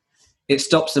question, it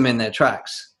stops them in their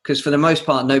tracks, because for the most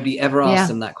part nobody ever asks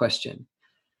them that question,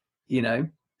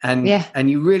 and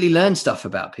you really learn stuff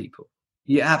about people.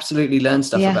 You absolutely learn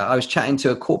stuff about. I was chatting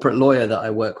to a corporate lawyer that I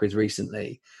work with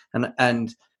recently,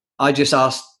 and I just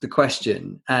asked the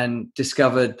question and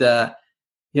discovered that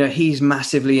he's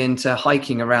massively into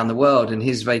hiking around the world, and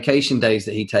his vacation days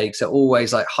that he takes are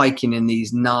always like hiking in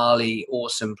these gnarly,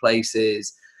 awesome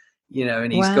places,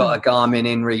 and he's got a Garmin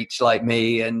InReach like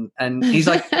me, and he's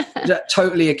like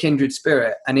totally a kindred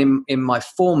spirit. And in my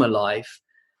former life,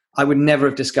 I would never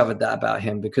have discovered that about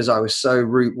him, because I was so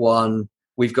route one,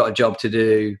 we've got a job to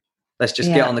do, let's just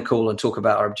get on the call and talk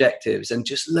about our objectives. And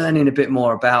just learning a bit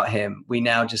more about him, we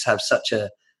now just have such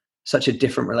a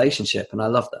different relationship, and I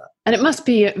love that. And it must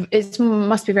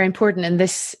be very important in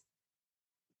this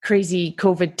crazy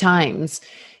COVID times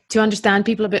to understand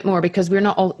people a bit more, because we're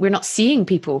not seeing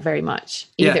people very much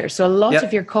either. So a lot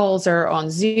of your calls are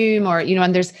on Zoom, or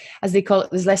and there's, as they call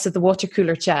it, there's less of the water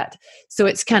cooler chat. So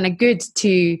it's kind of good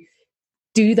to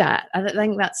do that. I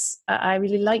think I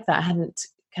really like that. I hadn't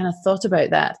kind of thought about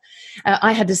that.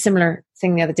 I had a similar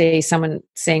thing the other day, someone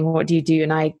saying, what do you do?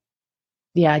 And I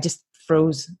just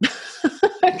froze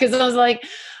because I was like,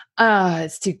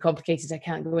 it's too complicated, I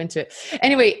can't go into it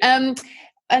anyway.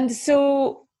 And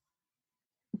so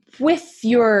with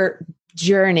your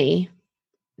journey,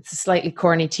 it's a slightly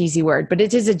corny, cheesy word, but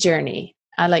it is a journey.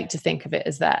 I like to think of it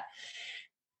as that.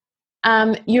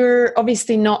 You're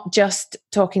obviously not just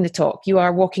talking the talk, you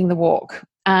are walking the walk,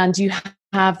 and you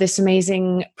have this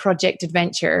amazing project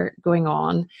adventure going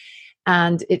on,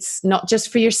 and it's not just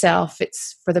for yourself,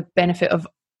 it's for the benefit of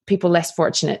people less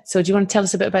fortunate. So do you want to tell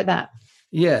us a bit about that?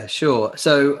 Yeah, sure.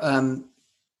 So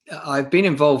I've been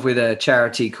involved with a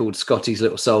charity called Scotty's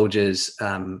Little Soldiers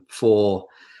for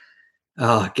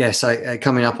I guess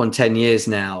coming up on 10 years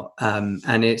now,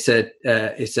 and it's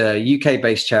a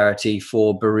UK-based charity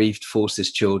for bereaved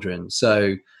forces children.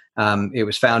 So it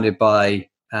was founded by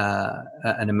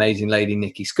an amazing lady,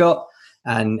 Nikki Scott,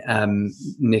 and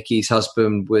Nikki's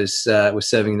husband was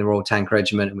serving in the Royal Tank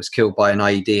Regiment and was killed by an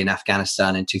IED in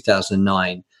Afghanistan in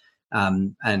 2009,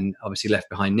 and obviously left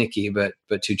behind Nikki, but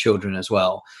two children as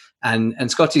well.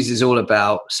 And Scotty's is all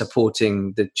about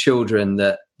supporting the children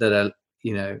that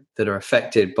are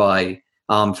affected by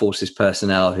armed forces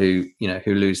personnel who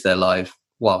lose their life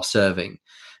while serving.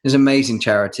 It's an amazing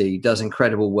charity, does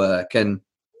incredible work, and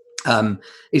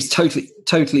it's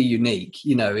totally unique.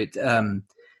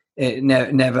 It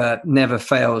never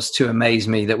fails to amaze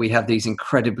me that we have these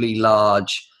incredibly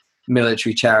large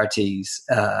military charities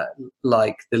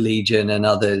like the Legion and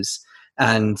others,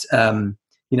 and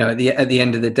at the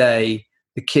end of the day,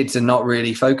 the kids are not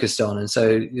really focused on. And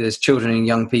so there's children and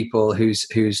young people whose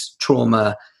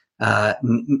trauma,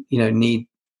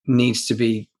 needs to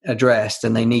be addressed,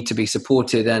 and they need to be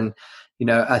supported. And,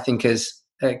 I think as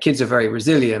kids are very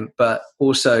resilient, but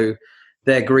also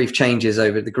their grief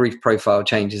profile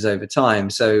changes over time.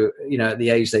 So, at the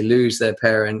age they lose their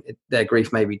parent, their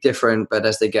grief may be different, but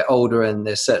as they get older and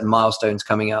there's certain milestones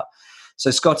coming up. So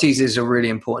Scotty's is a really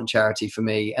important charity for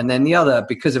me. And then the other,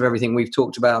 because of everything we've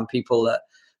talked about and people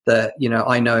that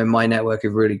I know in my network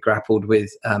have really grappled with,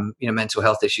 mental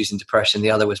health issues and depression, the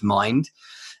other was Mind.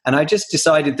 And I just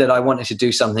decided that I wanted to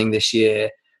do something this year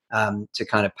to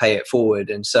kind of pay it forward.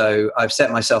 And so I've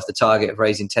set myself the target of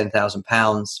raising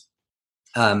 £10,000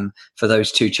 for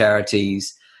those two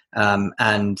charities.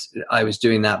 And I was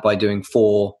doing that by doing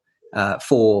four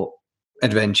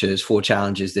adventures, 4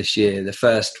 challenges this year. The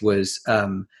first was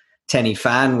Tenny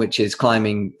Fan, which is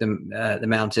climbing the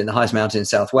mountain, the highest mountain in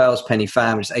South Wales, Penny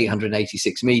Fan, which is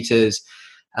 886 meters,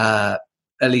 at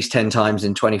least 10 times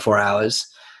in 24 hours.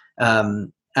 So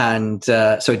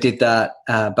I did that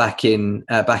back in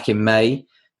May,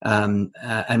 and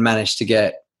managed to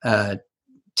get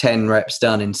 10 reps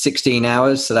done in 16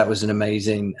 hours. So that was an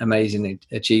amazing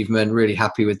achievement. Really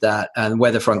happy with that. And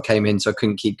weather front came in, so I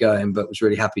couldn't keep going, but was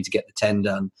really happy to get the 10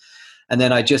 done. And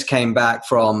then I just came back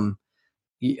from,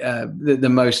 the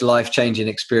most life-changing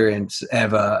experience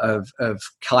ever of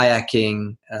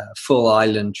kayaking full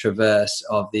island traverse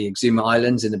of the Exuma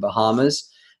Islands in the Bahamas.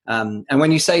 And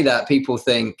when you say that, people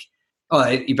think, oh,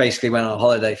 you basically went on a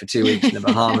holiday for 2 weeks in the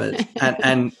Bahamas.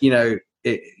 and you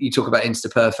talk about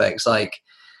Insta-perfects, like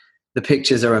the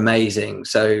pictures are amazing.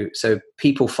 So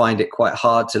people find it quite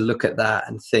hard to look at that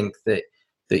and think that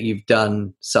you've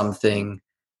done something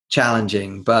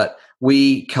challenging. But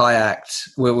we kayaked,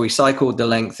 we cycled the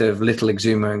length of Little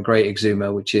Exuma and Great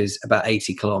Exuma, which is about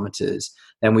 80 kilometers.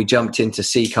 Then we jumped into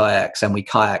sea kayaks and we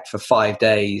kayaked for 5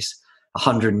 days,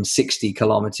 160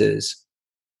 kilometers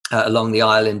along the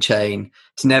island chain.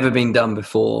 It's never been done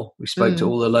before. We spoke to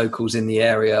all the locals in the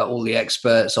area, all the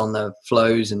experts on the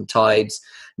flows and tides.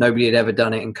 Nobody had ever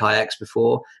done it in kayaks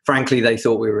before. Frankly, they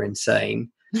thought we were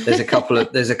insane. There's a couple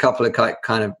of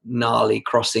kind of gnarly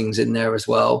crossings in there as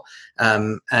well.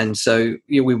 And so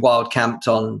we wild camped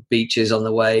on beaches on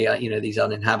the way, these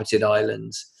uninhabited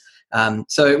islands.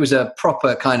 So it was a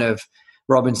proper kind of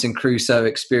Robinson Crusoe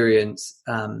experience.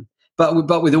 But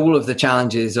with all of the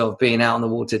challenges of being out on the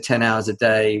water 10 hours a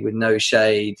day with no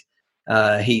shade,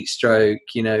 heat stroke,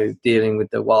 dealing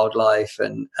with the wildlife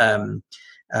and,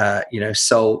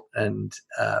 salt and,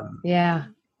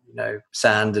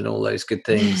 sand and all those good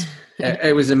things.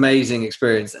 It was an amazing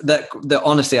experience that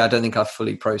honestly, I don't think I've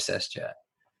fully processed yet.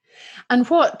 And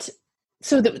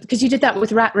because you did that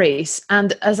with Rat Race,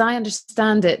 and as I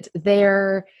understand it,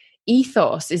 their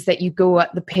ethos is that you go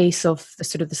at the pace of the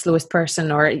sort of the slowest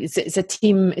person, or it's a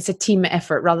team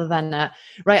effort rather than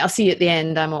right, I'll see you at the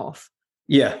end, I'm off.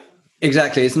 Yeah,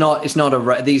 exactly. It's not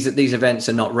these events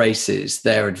are not races,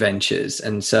 they're adventures.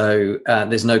 And so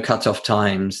there's no cutoff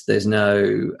times, there's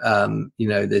no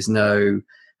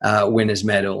winner's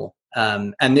medal.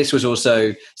 And this was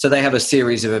also, so they have a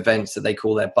series of events that they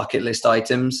call their bucket list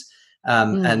items.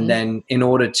 And then in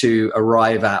order to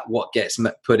arrive at what gets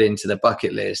put into the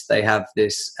bucket list, they have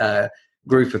this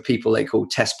group of people they call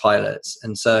test pilots.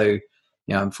 And so,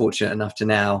 I'm fortunate enough to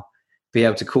now be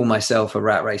able to call myself a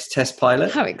Rat Race test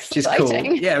pilot. How exciting. Which is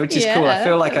cool. Yeah, which is cool. I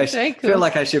feel like feel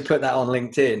like I should put that on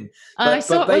LinkedIn. I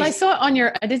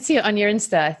did see it on your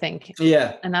Insta, I think.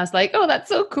 Yeah. And I was like, oh, that's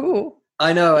so cool.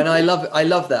 I know, and I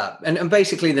love that. And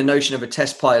basically the notion of a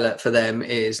test pilot for them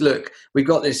is, look, we've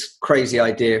got this crazy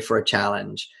idea for a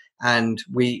challenge and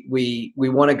we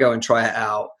want to go and try it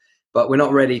out, but we're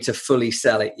not ready to fully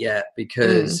sell it yet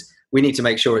because we need to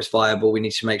make sure it's viable. We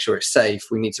need to make sure it's safe.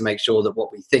 We need to make sure that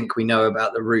what we think we know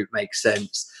about the route makes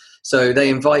sense. So they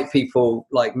invite people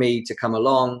like me to come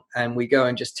along and we go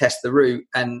and just test the route.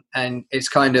 And it's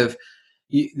kind of,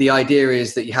 the idea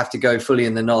is that you have to go fully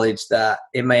in the knowledge that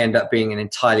it may end up being an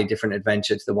entirely different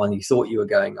adventure to the one you thought you were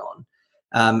going on.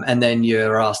 And then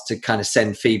you're asked to kind of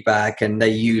send feedback, and they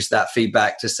use that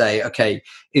feedback to say, okay,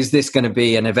 is this going to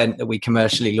be an event that we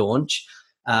commercially launch?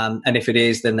 And if it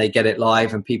is, then they get it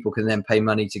live and people can then pay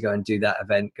money to go and do that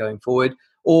event going forward.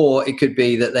 Or it could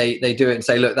be that they do it and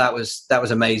say, look, that was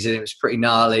amazing. It was pretty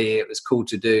gnarly. It was cool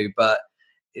to do, but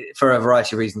for a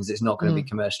variety of reasons, it's not going to be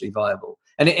commercially viable.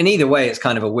 And in either way, it's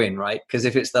kind of a win, right? Because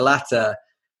if it's the latter,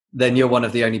 then you're one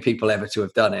of the only people ever to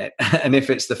have done it. And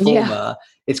if it's the former,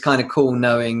 it's kind of cool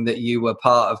knowing that you were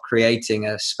part of creating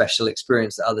a special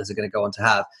experience that others are going to go on to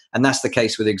have. And that's the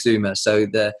case with Exuma. So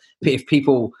if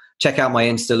people check out my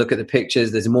Insta, look at the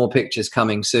pictures, there's more pictures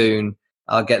coming soon.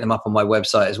 I'll get them up on my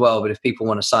website as well. But if people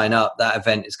want to sign up, that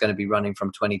event is going to be running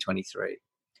from 2023.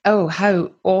 Oh, how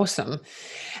awesome.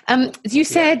 You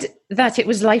said that it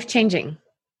was life-changing.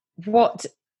 What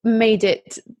made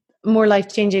it more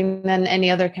life-changing than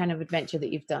any other kind of adventure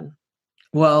that you've done?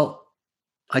 Well,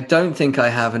 I don't think I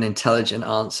have an intelligent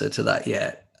answer to that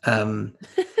yet.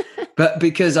 But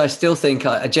because I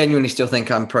genuinely still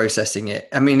think I'm processing it.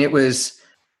 I mean, it was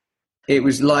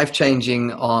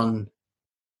life-changing on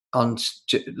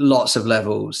lots of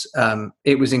levels.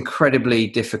 It was incredibly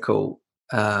difficult.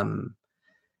 Being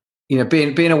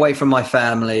away from my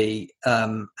family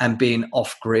and being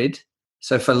off grid.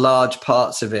 So for large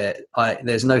parts of it,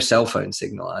 there's no cell phone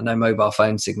signal, no mobile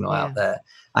phone signal out there.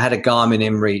 I had a Garmin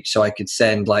InReach, so I could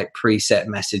send like preset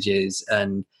messages,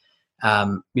 and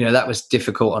that was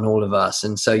difficult on all of us.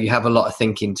 And so you have a lot of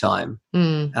thinking time,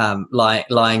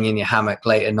 lying in your hammock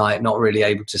late at night, not really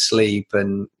able to sleep,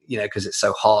 and because it's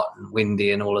so hot and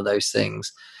windy and all of those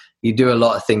things. You do a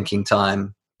lot of thinking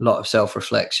time, a lot of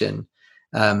self-reflection.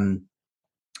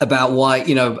 About why,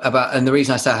 and the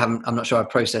reason I say I'm not sure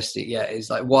I've processed it yet is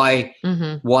like, why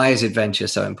is adventure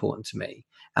so important to me?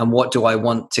 And what do I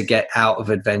want to get out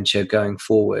of adventure going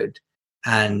forward?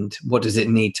 And what does it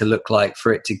need to look like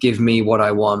for it to give me what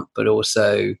I want, but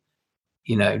also,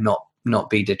 not not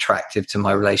be detractive to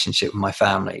my relationship with my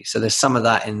family. So there's some of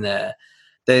that in there.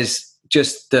 There's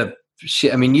just the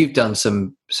shit. I mean, you've done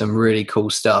some really cool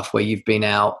stuff where you've been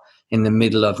out in the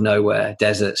middle of nowhere,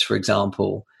 deserts, for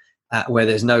example, where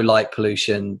there's no light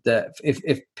pollution. That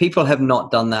if people have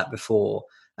not done that before,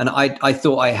 and I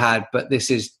thought I had, but this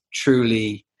is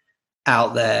truly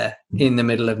out there in the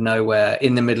middle of nowhere,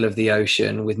 in the middle of the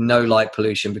ocean, with no light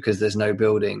pollution because there's no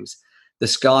buildings. The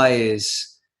sky is,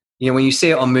 when you see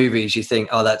it on movies, you think,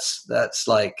 oh, that's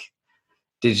like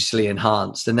digitally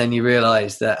enhanced, and then you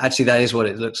realize that actually that is what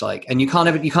it looks like. And you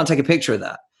can't take a picture of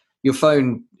that. Your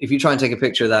phone, if you try and take a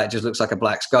picture of that, it just looks like a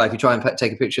black sky. If you try and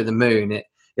take a picture of the moon, it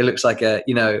looks like a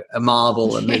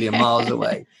marble a million miles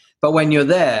away. But when you're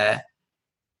there,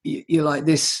 you're like,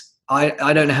 this,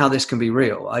 I don't know how this can be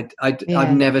real.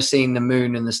 I've never seen the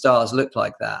moon and the stars look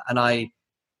like that.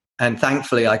 And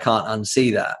thankfully I can't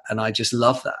unsee that. And I just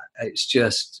love that. It's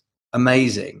just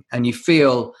amazing. And you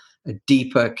feel a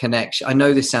deeper connection. I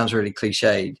know this sounds really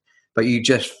cliched, but you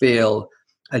just feel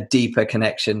a deeper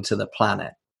connection to the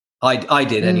planet. I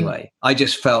did anyway. I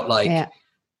just felt like,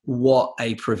 what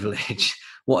a privilege,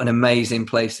 what an amazing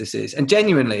place this is. And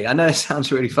genuinely, I know it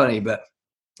sounds really funny, but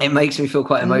it makes me feel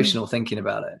quite emotional thinking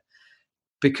about it,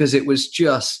 because it was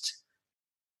just,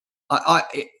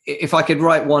 if I could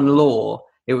write one law,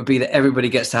 it would be that everybody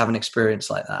gets to have an experience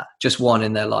like that, just one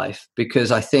in their life,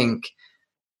 because I think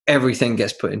everything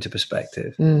gets put into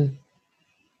perspective.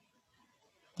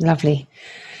 Lovely.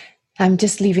 I'm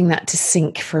just leaving that to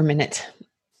sink for a minute.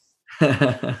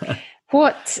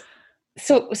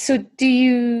 So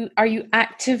are you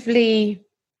actively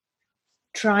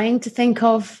trying to think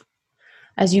of,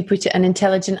 as you put it, an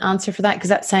intelligent answer for that? Because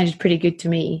that sounded pretty good to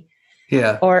me.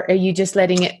 Yeah. Or are you just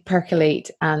letting it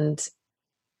percolate and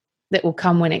it will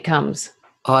come when it comes?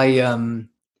 I'm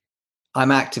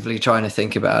actively trying to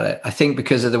think about it. I think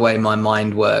because of the way my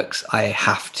mind works, I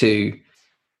have to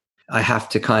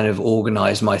kind of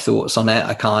organize my thoughts on it.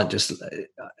 I can't just,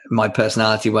 my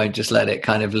personality won't just let it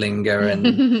kind of linger.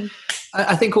 And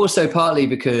I think also partly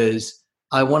because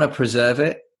I want to preserve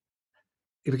it,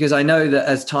 because I know that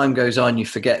as time goes on, you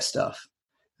forget stuff.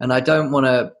 And I don't want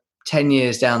to 10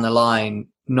 years down the line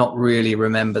not really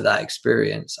remember that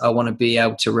experience. I want to be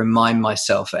able to remind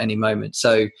myself at any moment.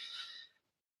 So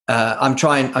I'm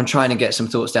trying to get some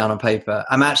thoughts down on paper.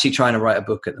 I'm actually trying to write a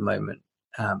book at the moment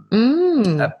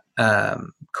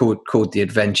called The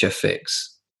Adventure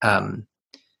Fix,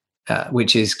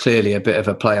 which is clearly a bit of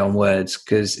a play on words,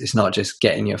 because it's not just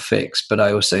getting your fix, but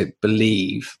I also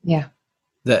believe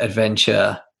that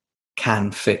adventure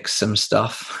can fix some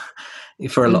stuff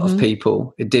for a lot of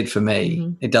people. It did for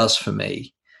me. It does for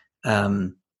me.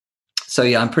 So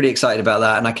yeah, I'm pretty excited about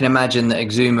that. And I can imagine that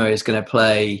Exuma is going to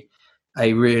play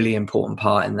a really important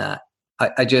part in that.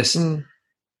 I just,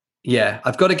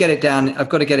 I've got to get it down. I've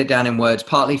got to get it down in words,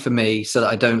 partly for me so that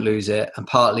I don't lose it, and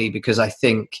partly because I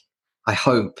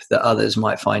hope that others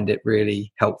might find it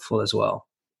really helpful as well.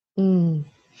 Well,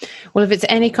 if it's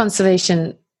any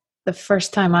consolation, the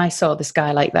first time I saw the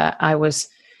sky like that, I was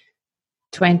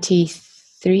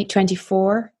 23,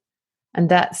 24, and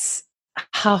that's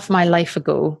half my life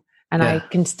ago. And I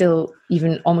can still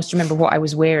even almost remember what I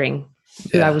was wearing,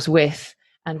 who I was with,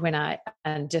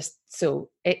 and just so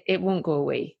it won't go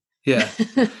away. Yeah,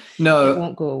 no, it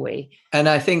won't go away. And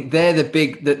I think they're the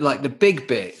big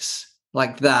bits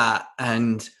like that.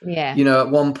 And at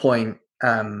one point,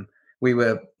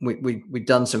 we'd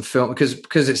done some film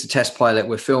because it's a test pilot.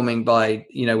 We're filming by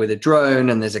with a drone,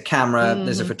 and there's a camera,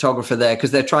 there's a photographer there,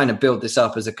 because they're trying to build this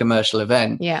up as a commercial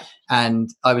event. Yeah. And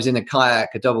I was in a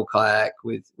double kayak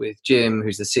with Jim,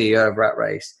 who's the CEO of Rat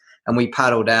Race. And we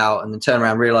paddled out and then turned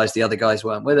around, realized the other guys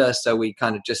weren't with us. So we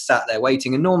kind of just sat there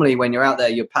waiting. And normally when you're out there,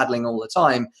 you're paddling all the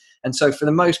time. And so for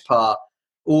the most part,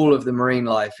 all of the marine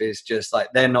life is just like,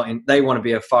 they want to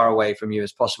be as far away from you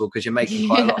as possible, because you're making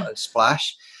quite a lot of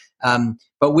splash.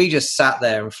 But we just sat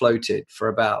there and floated for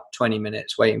about 20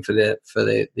 minutes waiting for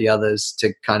the others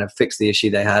to kind of fix the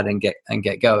issue they had and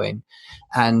get going.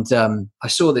 And I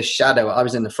saw this shadow. I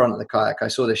was in the front of the kayak. I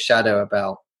saw this shadow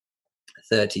about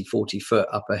 30, 40 foot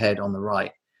up ahead on the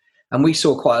right. And we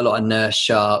saw quite a lot of nurse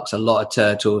sharks, a lot of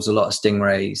turtles, a lot of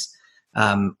stingrays,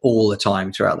 all the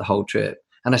time throughout the whole trip.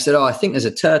 And I said, I think there's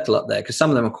a turtle up there, because some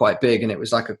of them are quite big, and it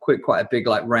was like quite a big,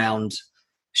 like round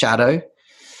shadow.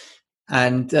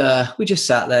 And we just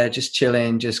sat there, just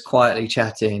chilling, just quietly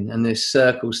chatting. And this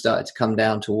circle started to come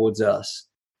down towards us.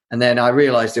 And then I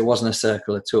realized it wasn't a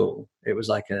circle at all. It was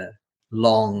like a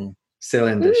long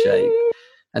cylinder shape.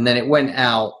 And then it went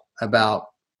out about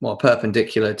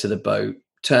perpendicular to the boat,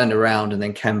 turned around, and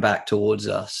then came back towards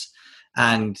us.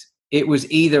 And it was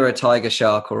either a tiger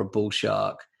shark or a bull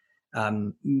shark.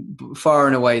 Far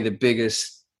and away the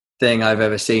biggest thing I've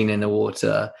ever seen in the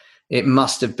water. It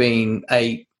must have been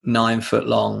 8-9 foot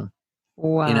long.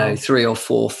 Wow. 3 or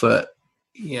 4 foot,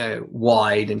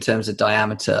 wide in terms of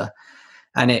diameter.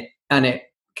 And it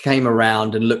came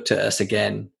around and looked at us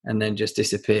again and then just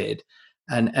disappeared.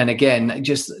 And again,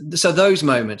 just so those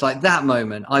moments, like that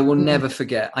moment, I will never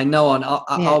forget. I know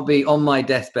I'll be on my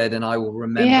deathbed and I will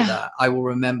remember that. I will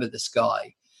remember the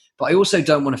sky. But I also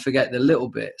don't want to forget the little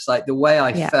bits, like the way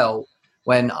I felt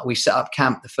when we set up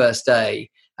camp the first day,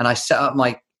 and I set up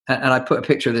and I put a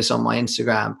picture of this on my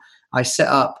Instagram. I set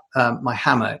up my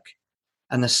hammock,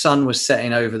 and the sun was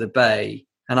setting over the bay,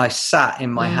 and I sat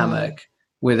in my hammock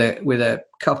with a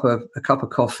cup of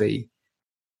coffee,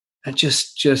 and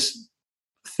just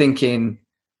thinking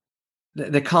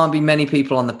that there can't be many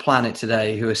people on the planet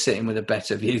today who are sitting with a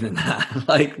better view than that.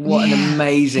 Like, what an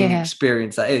amazing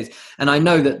experience that is. And I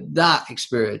know that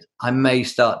experience I may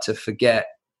start to forget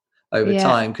over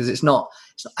time, because it's not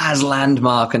as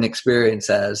landmark an experience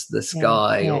as the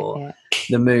sky or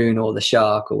the moon or the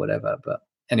shark or whatever. But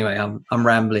anyway, I'm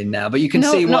rambling now, but you can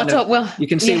see what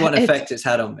effect it's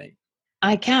had on me.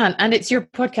 I can, and it's your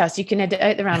podcast. You can edit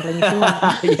out the rambling if you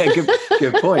want. Yeah,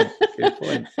 good point. Good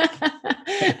point.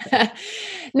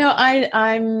 No,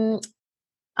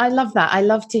 I love that. I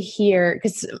love to hear,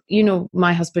 because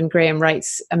my husband Graham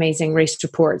writes amazing race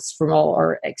reports from all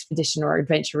our expedition or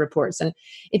adventure reports, and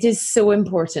it is so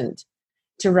important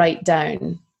to write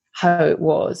down how it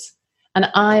was.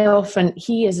 And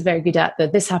he is very good at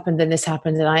that. This happened and this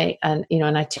happened,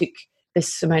 and I took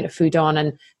this amount of food on,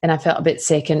 and then I felt a bit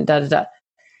sick and da da da.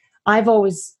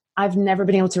 I've never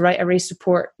been able to write a race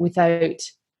report without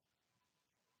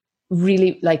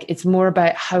really, like, it's more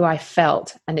about how I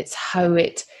felt, and it's how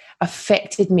it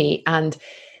affected me, and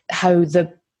how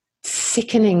the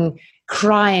sickening,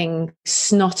 crying,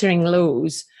 snottering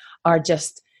lows are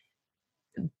just,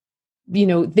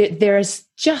 they're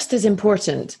just as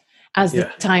important as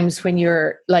the times when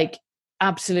you're like,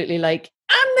 absolutely like,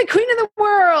 I'm the queen of the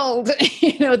world.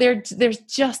 They're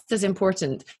just as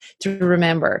important to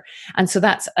remember. And so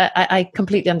I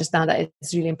completely understand that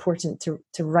it's really important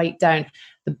to write down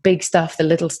the big stuff, the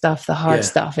little stuff, the hard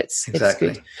stuff. It's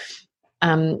good.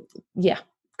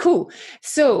 Cool.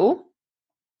 So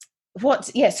so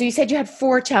you said you had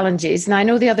 4 challenges. Now I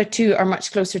know the other 2 are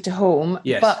much closer to home,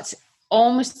 but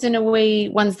almost in a way,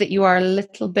 ones that you are a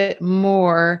little bit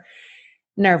more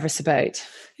nervous about.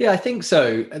 Yeah, I think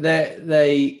so.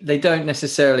 They don't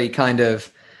necessarily kind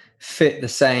of fit the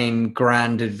same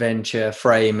grand adventure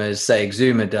frame as, say,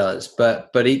 Exuma does,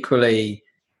 but equally,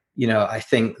 I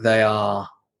think they're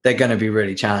going to be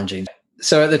really challenging.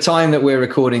 So at the time that we're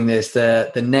recording this,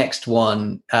 the next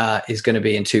one is going to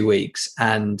be in 2 weeks,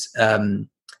 and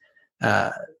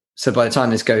so by the time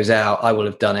this goes out, I will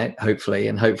have done it,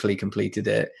 hopefully completed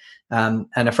it. And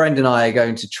a friend and I are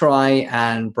going to try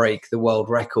and break the world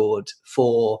record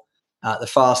for the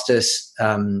fastest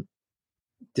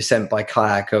descent by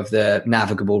kayak of the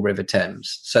navigable River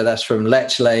Thames. So that's from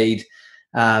Lechlade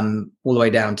all the way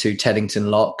down to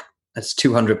Teddington Lock. That's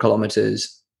 200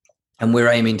 kilometers. And we're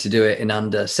aiming to do it in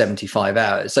under 75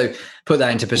 hours. So put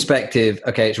that into perspective.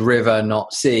 Okay, it's river,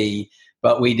 not sea.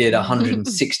 But we did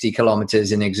 160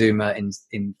 kilometers in Exuma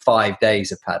in 5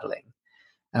 days of paddling.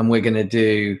 And we're going to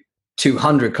do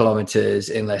 200 kilometers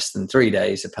in less than 3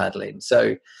 days of paddling.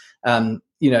 So,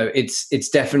 it's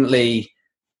definitely,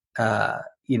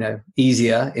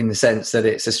 easier in the sense that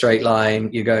it's a straight line.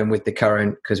 You're going with the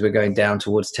current because we're going down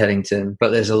towards Teddington, but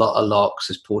there's a lot of locks,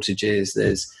 there's portages,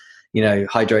 there's,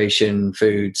 hydration,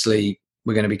 food, sleep.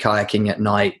 We're going to be kayaking at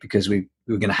night because we're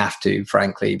going to have to,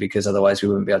 frankly, because otherwise we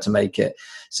wouldn't be able to make it.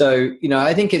 So,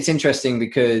 I think it's interesting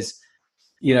because,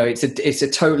 it's a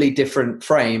totally different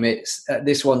frame. It's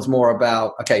this one's more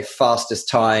about, fastest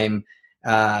time.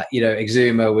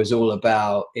 Exuma was all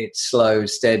about it's slow,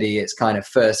 steady. It's kind of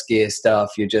first gear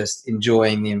stuff. You're just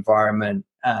enjoying the environment.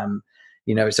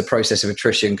 It's a process of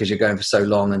attrition because you're going for so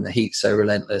long and the heat's so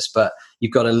relentless, but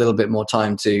you've got a little bit more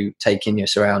time to take in your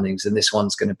surroundings. And this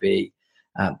one's going to be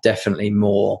definitely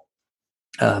more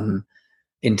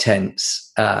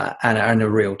intense and a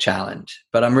real challenge,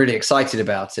 but I'm really excited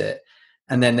about it.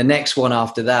 And then the next one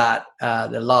after that,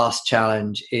 the last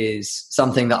challenge, is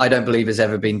something that I don't believe has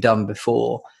ever been done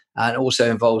before, and also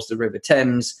involves the River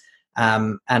Thames.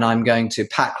 And I'm going to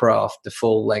pack raft the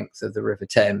full length of the River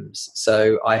Thames.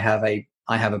 So I have a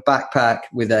backpack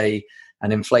with an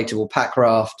inflatable pack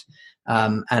raft,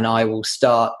 and I will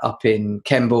start up in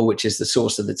Kemble, which is the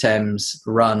source of the Thames,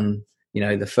 run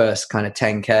the first kind of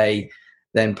 10K,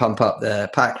 then pump up the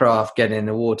pack raft, get in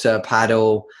the water,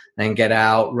 paddle, then get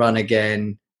out, run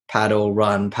again, paddle,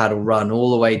 run,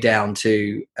 all the way down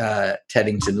to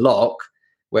Teddington Lock,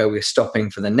 where we're stopping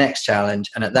for the next challenge.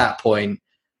 And at that point,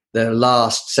 the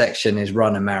last section is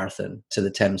run a marathon to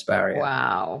the Thames Barrier.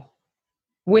 Wow.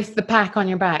 With the pack on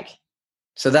your back?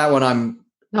 So that one I'm...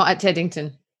 Not at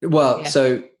Teddington. Well,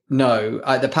 so no,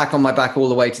 the pack on my back all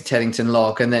the way to Teddington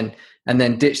Lock, and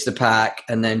then ditch the pack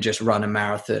and then just run a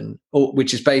marathon,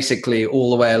 which is basically all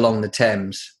the way along the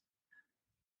Thames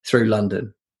through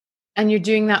London. And you're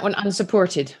doing that one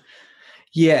unsupported?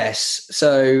 Yes.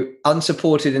 So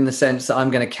unsupported in the sense that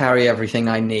I'm going to carry everything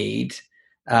I need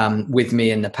with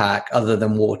me in the pack, other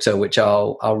than water, which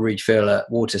I'll refill at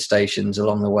water stations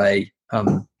along the way,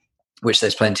 which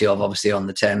there's plenty of, obviously, on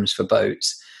the Thames for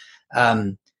boats.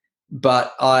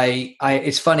 But I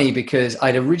it's funny because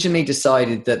I'd originally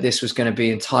decided that this was going to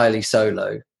be entirely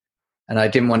solo, and I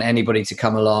didn't want anybody to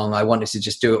come along. I wanted to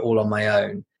just do it all on my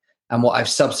own. And what I've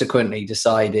subsequently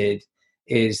decided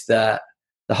is that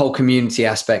the whole community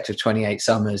aspect of 28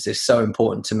 Summers is so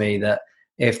important to me that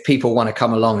if people want to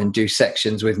come along and do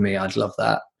sections with me, I'd love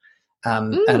that.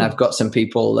 And I've got some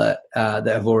people that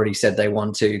have already said they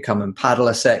want to come and paddle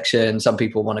a section. Some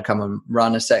people want to come and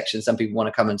run a section. Some people want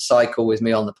to come and cycle with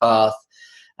me on the path.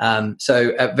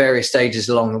 So at various stages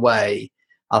along the way,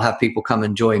 I'll have people come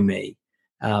and join me.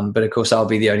 But of course, I'll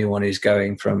be the only one who's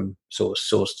going from source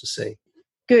to sea.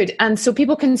 Good. And so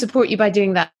people can support you by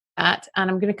doing that. And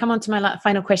I'm going to come on to my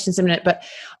final questions in a minute, but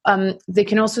they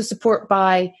can also support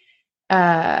by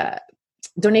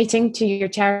donating to your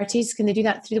charities. Can they do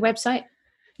that through the website?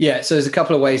 Yeah, so there's a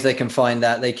couple of ways they can find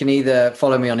that. They can either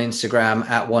follow me on Instagram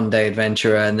at One Day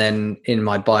Adventurer, and then in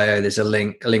my bio there's a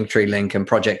Linktree link and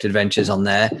Project Adventures on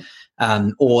there,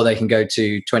 or they can go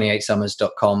to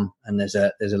 28summers.com and there's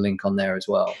a link on there as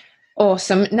well.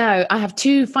 Awesome. Now I have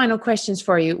two final questions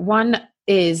for you. One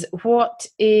is, what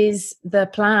is the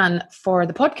plan for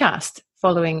the podcast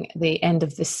following the end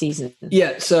of this season?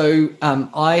 Yeah, so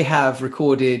I have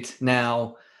recorded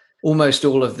now almost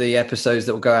all of the episodes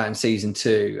that will go out in season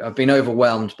 2. I've been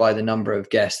overwhelmed by the number of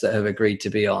guests that have agreed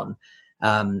to be on.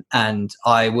 And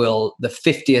the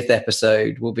 50th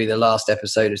episode will be the last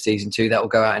episode of season 2. That will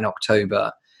go out in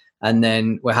October. And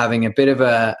then we're having a bit of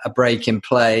a break in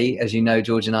play. As you know,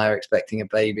 George and I are expecting a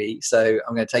baby. So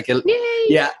I'm going to take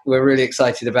we're really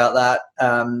excited about that.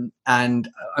 And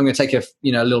I'm going to take a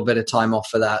little bit of time off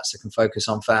for that so I can focus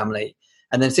on family.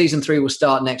 And then season 3 will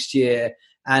start next year.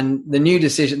 And the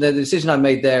decision I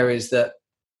made there is that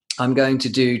I'm going to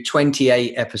do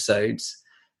 28 episodes.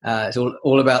 It's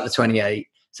all about the 28.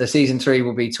 So season 3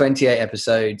 will be 28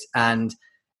 episodes. And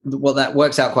what that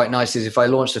works out quite nice is if I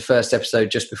launch the first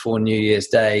episode just before New Year's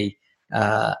Day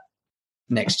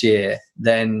next year,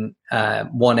 then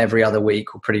one every other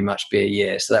week will pretty much be a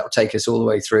year. So that will take us all the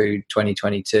way through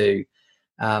 2022.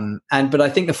 But I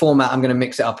think the format, I'm going to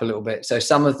mix it up a little bit. So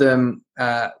some of them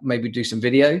maybe do some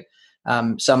video.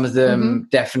 Some of them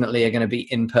definitely are going to be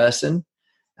in person,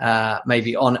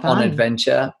 maybe on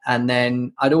adventure. And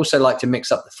then I'd also like to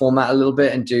mix up the format a little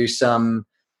bit and do some,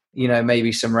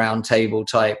 maybe some round table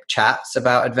type chats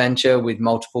about adventure with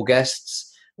multiple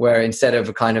guests, where instead of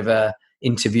a kind of a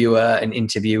interviewer and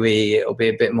interviewee, it'll be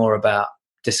a bit more about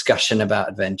discussion about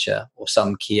adventure or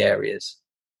some key areas.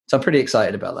 So I'm pretty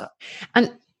excited about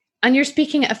that. And you're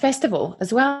speaking at a festival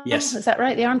as well? Yes. Is that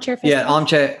right? The Armchair Festival?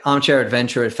 Yeah, Armchair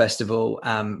Adventurer Festival.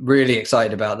 Really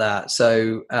excited about that.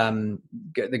 So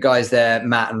the guys there,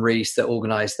 Matt and Reese, that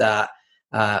organised that,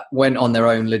 went on their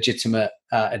own legitimate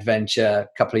adventure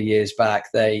a couple of years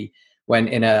back. They went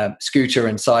in a scooter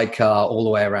and sidecar all the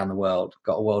way around the world,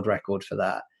 got a world record for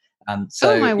that.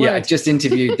 I just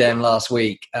interviewed them last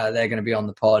week. They're going to be on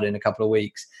the pod in a couple of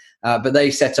weeks. But they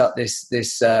set up this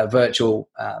virtual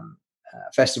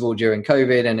festival during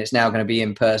COVID, and it's now going to be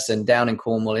in person down in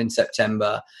Cornwall in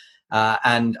September.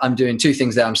 And I'm doing two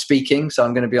things there. I'm speaking, so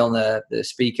I'm going to be on the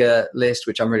speaker list,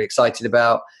 which I'm really excited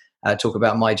about, talk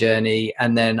about my journey.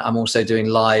 And then I'm also doing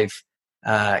live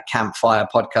campfire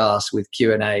podcasts with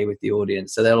Q&A with the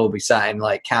audience. So they'll all be sat in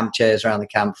like camp chairs around the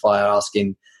campfire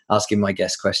asking my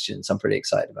guest questions. I'm pretty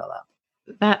excited about that.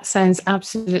 That sounds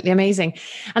absolutely amazing.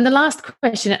 And the last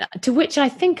question, to which I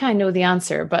think I know the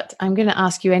answer, but I'm going to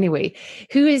ask you anyway.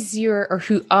 Who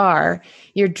are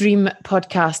your dream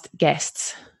podcast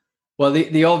guests? Well,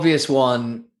 the obvious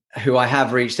one, who I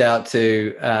have reached out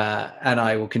to, and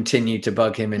I will continue to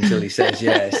bug him until he says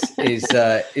yes,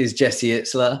 is Jesse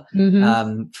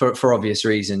Itzler, for obvious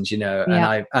reasons, Yeah.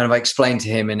 And I've explained to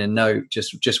him in a note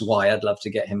just why I'd love to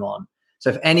get him on.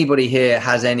 So if anybody here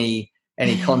has any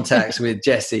any contacts with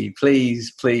Jesse,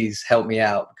 please help me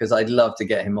out, because I'd love to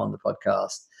get him on the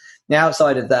podcast. Now,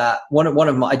 outside of that,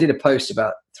 I did a post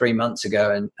about 3 months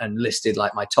ago and listed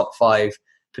like my top 5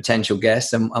 potential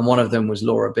guests, and one of them was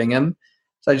Laura Bingham.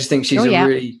 So I just think she's a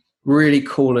really, really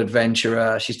cool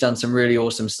adventurer. She's done some really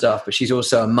awesome stuff, but she's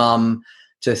also a mum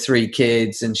to 3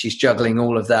 kids, and she's juggling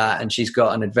all of that. And she's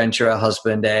got an adventurer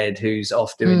husband, Ed, who's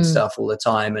off doing stuff all the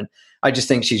time. And I just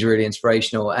think she's really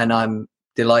inspirational. And I'm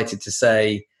delighted to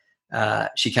say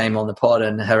she came on the pod,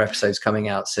 and her episode's coming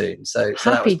out soon. So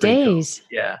happy days.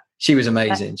 Cool. Yeah, she was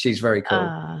amazing. She's very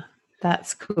cool.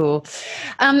 That's cool.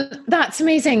 That's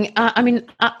amazing. I mean,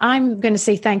 I'm going to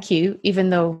say thank you, even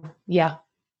though,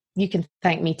 you can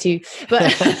thank me too. But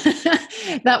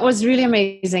that was really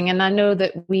amazing. And I know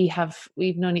that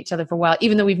we've known each other for a while,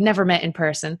 even though we've never met in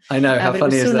person. I know. How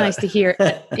funny is that? It was so nice to hear.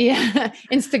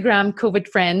 Instagram COVID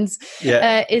friends.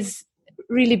 Is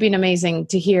really been amazing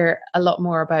to hear a lot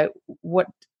more about what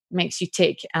makes you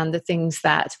tick and the things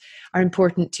that are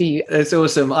important to you. That's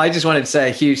awesome. I just wanted to say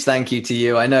a huge thank you to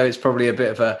you. I know it's probably a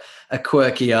bit of a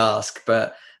quirky ask,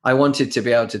 but I wanted to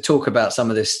be able to talk about some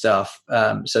of this stuff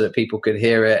so that people could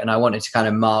hear it. And I wanted to kind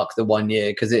of mark the 1 year,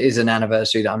 because it is an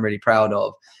anniversary that I'm really proud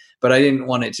of. But I didn't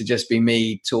want it to just be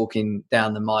me talking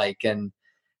down the mic. And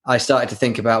I started to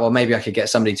think about, well, maybe I could get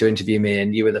somebody to interview me.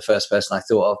 And you were the first person I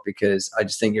thought of, because I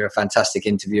just think you're a fantastic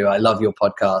interviewer. I love your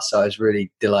podcast. So I was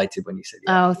really delighted when you said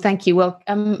yeah. Oh, thank you. Well,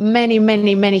 many,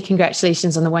 many, many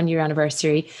congratulations on the 1 year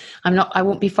anniversary. I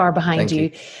won't be far behind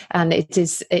you. And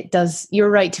you're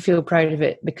right to feel proud of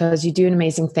it, because you do an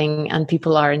amazing thing and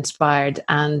people are inspired,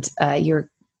 and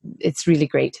it's really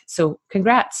great. So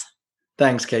congrats.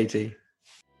 Thanks, Katie.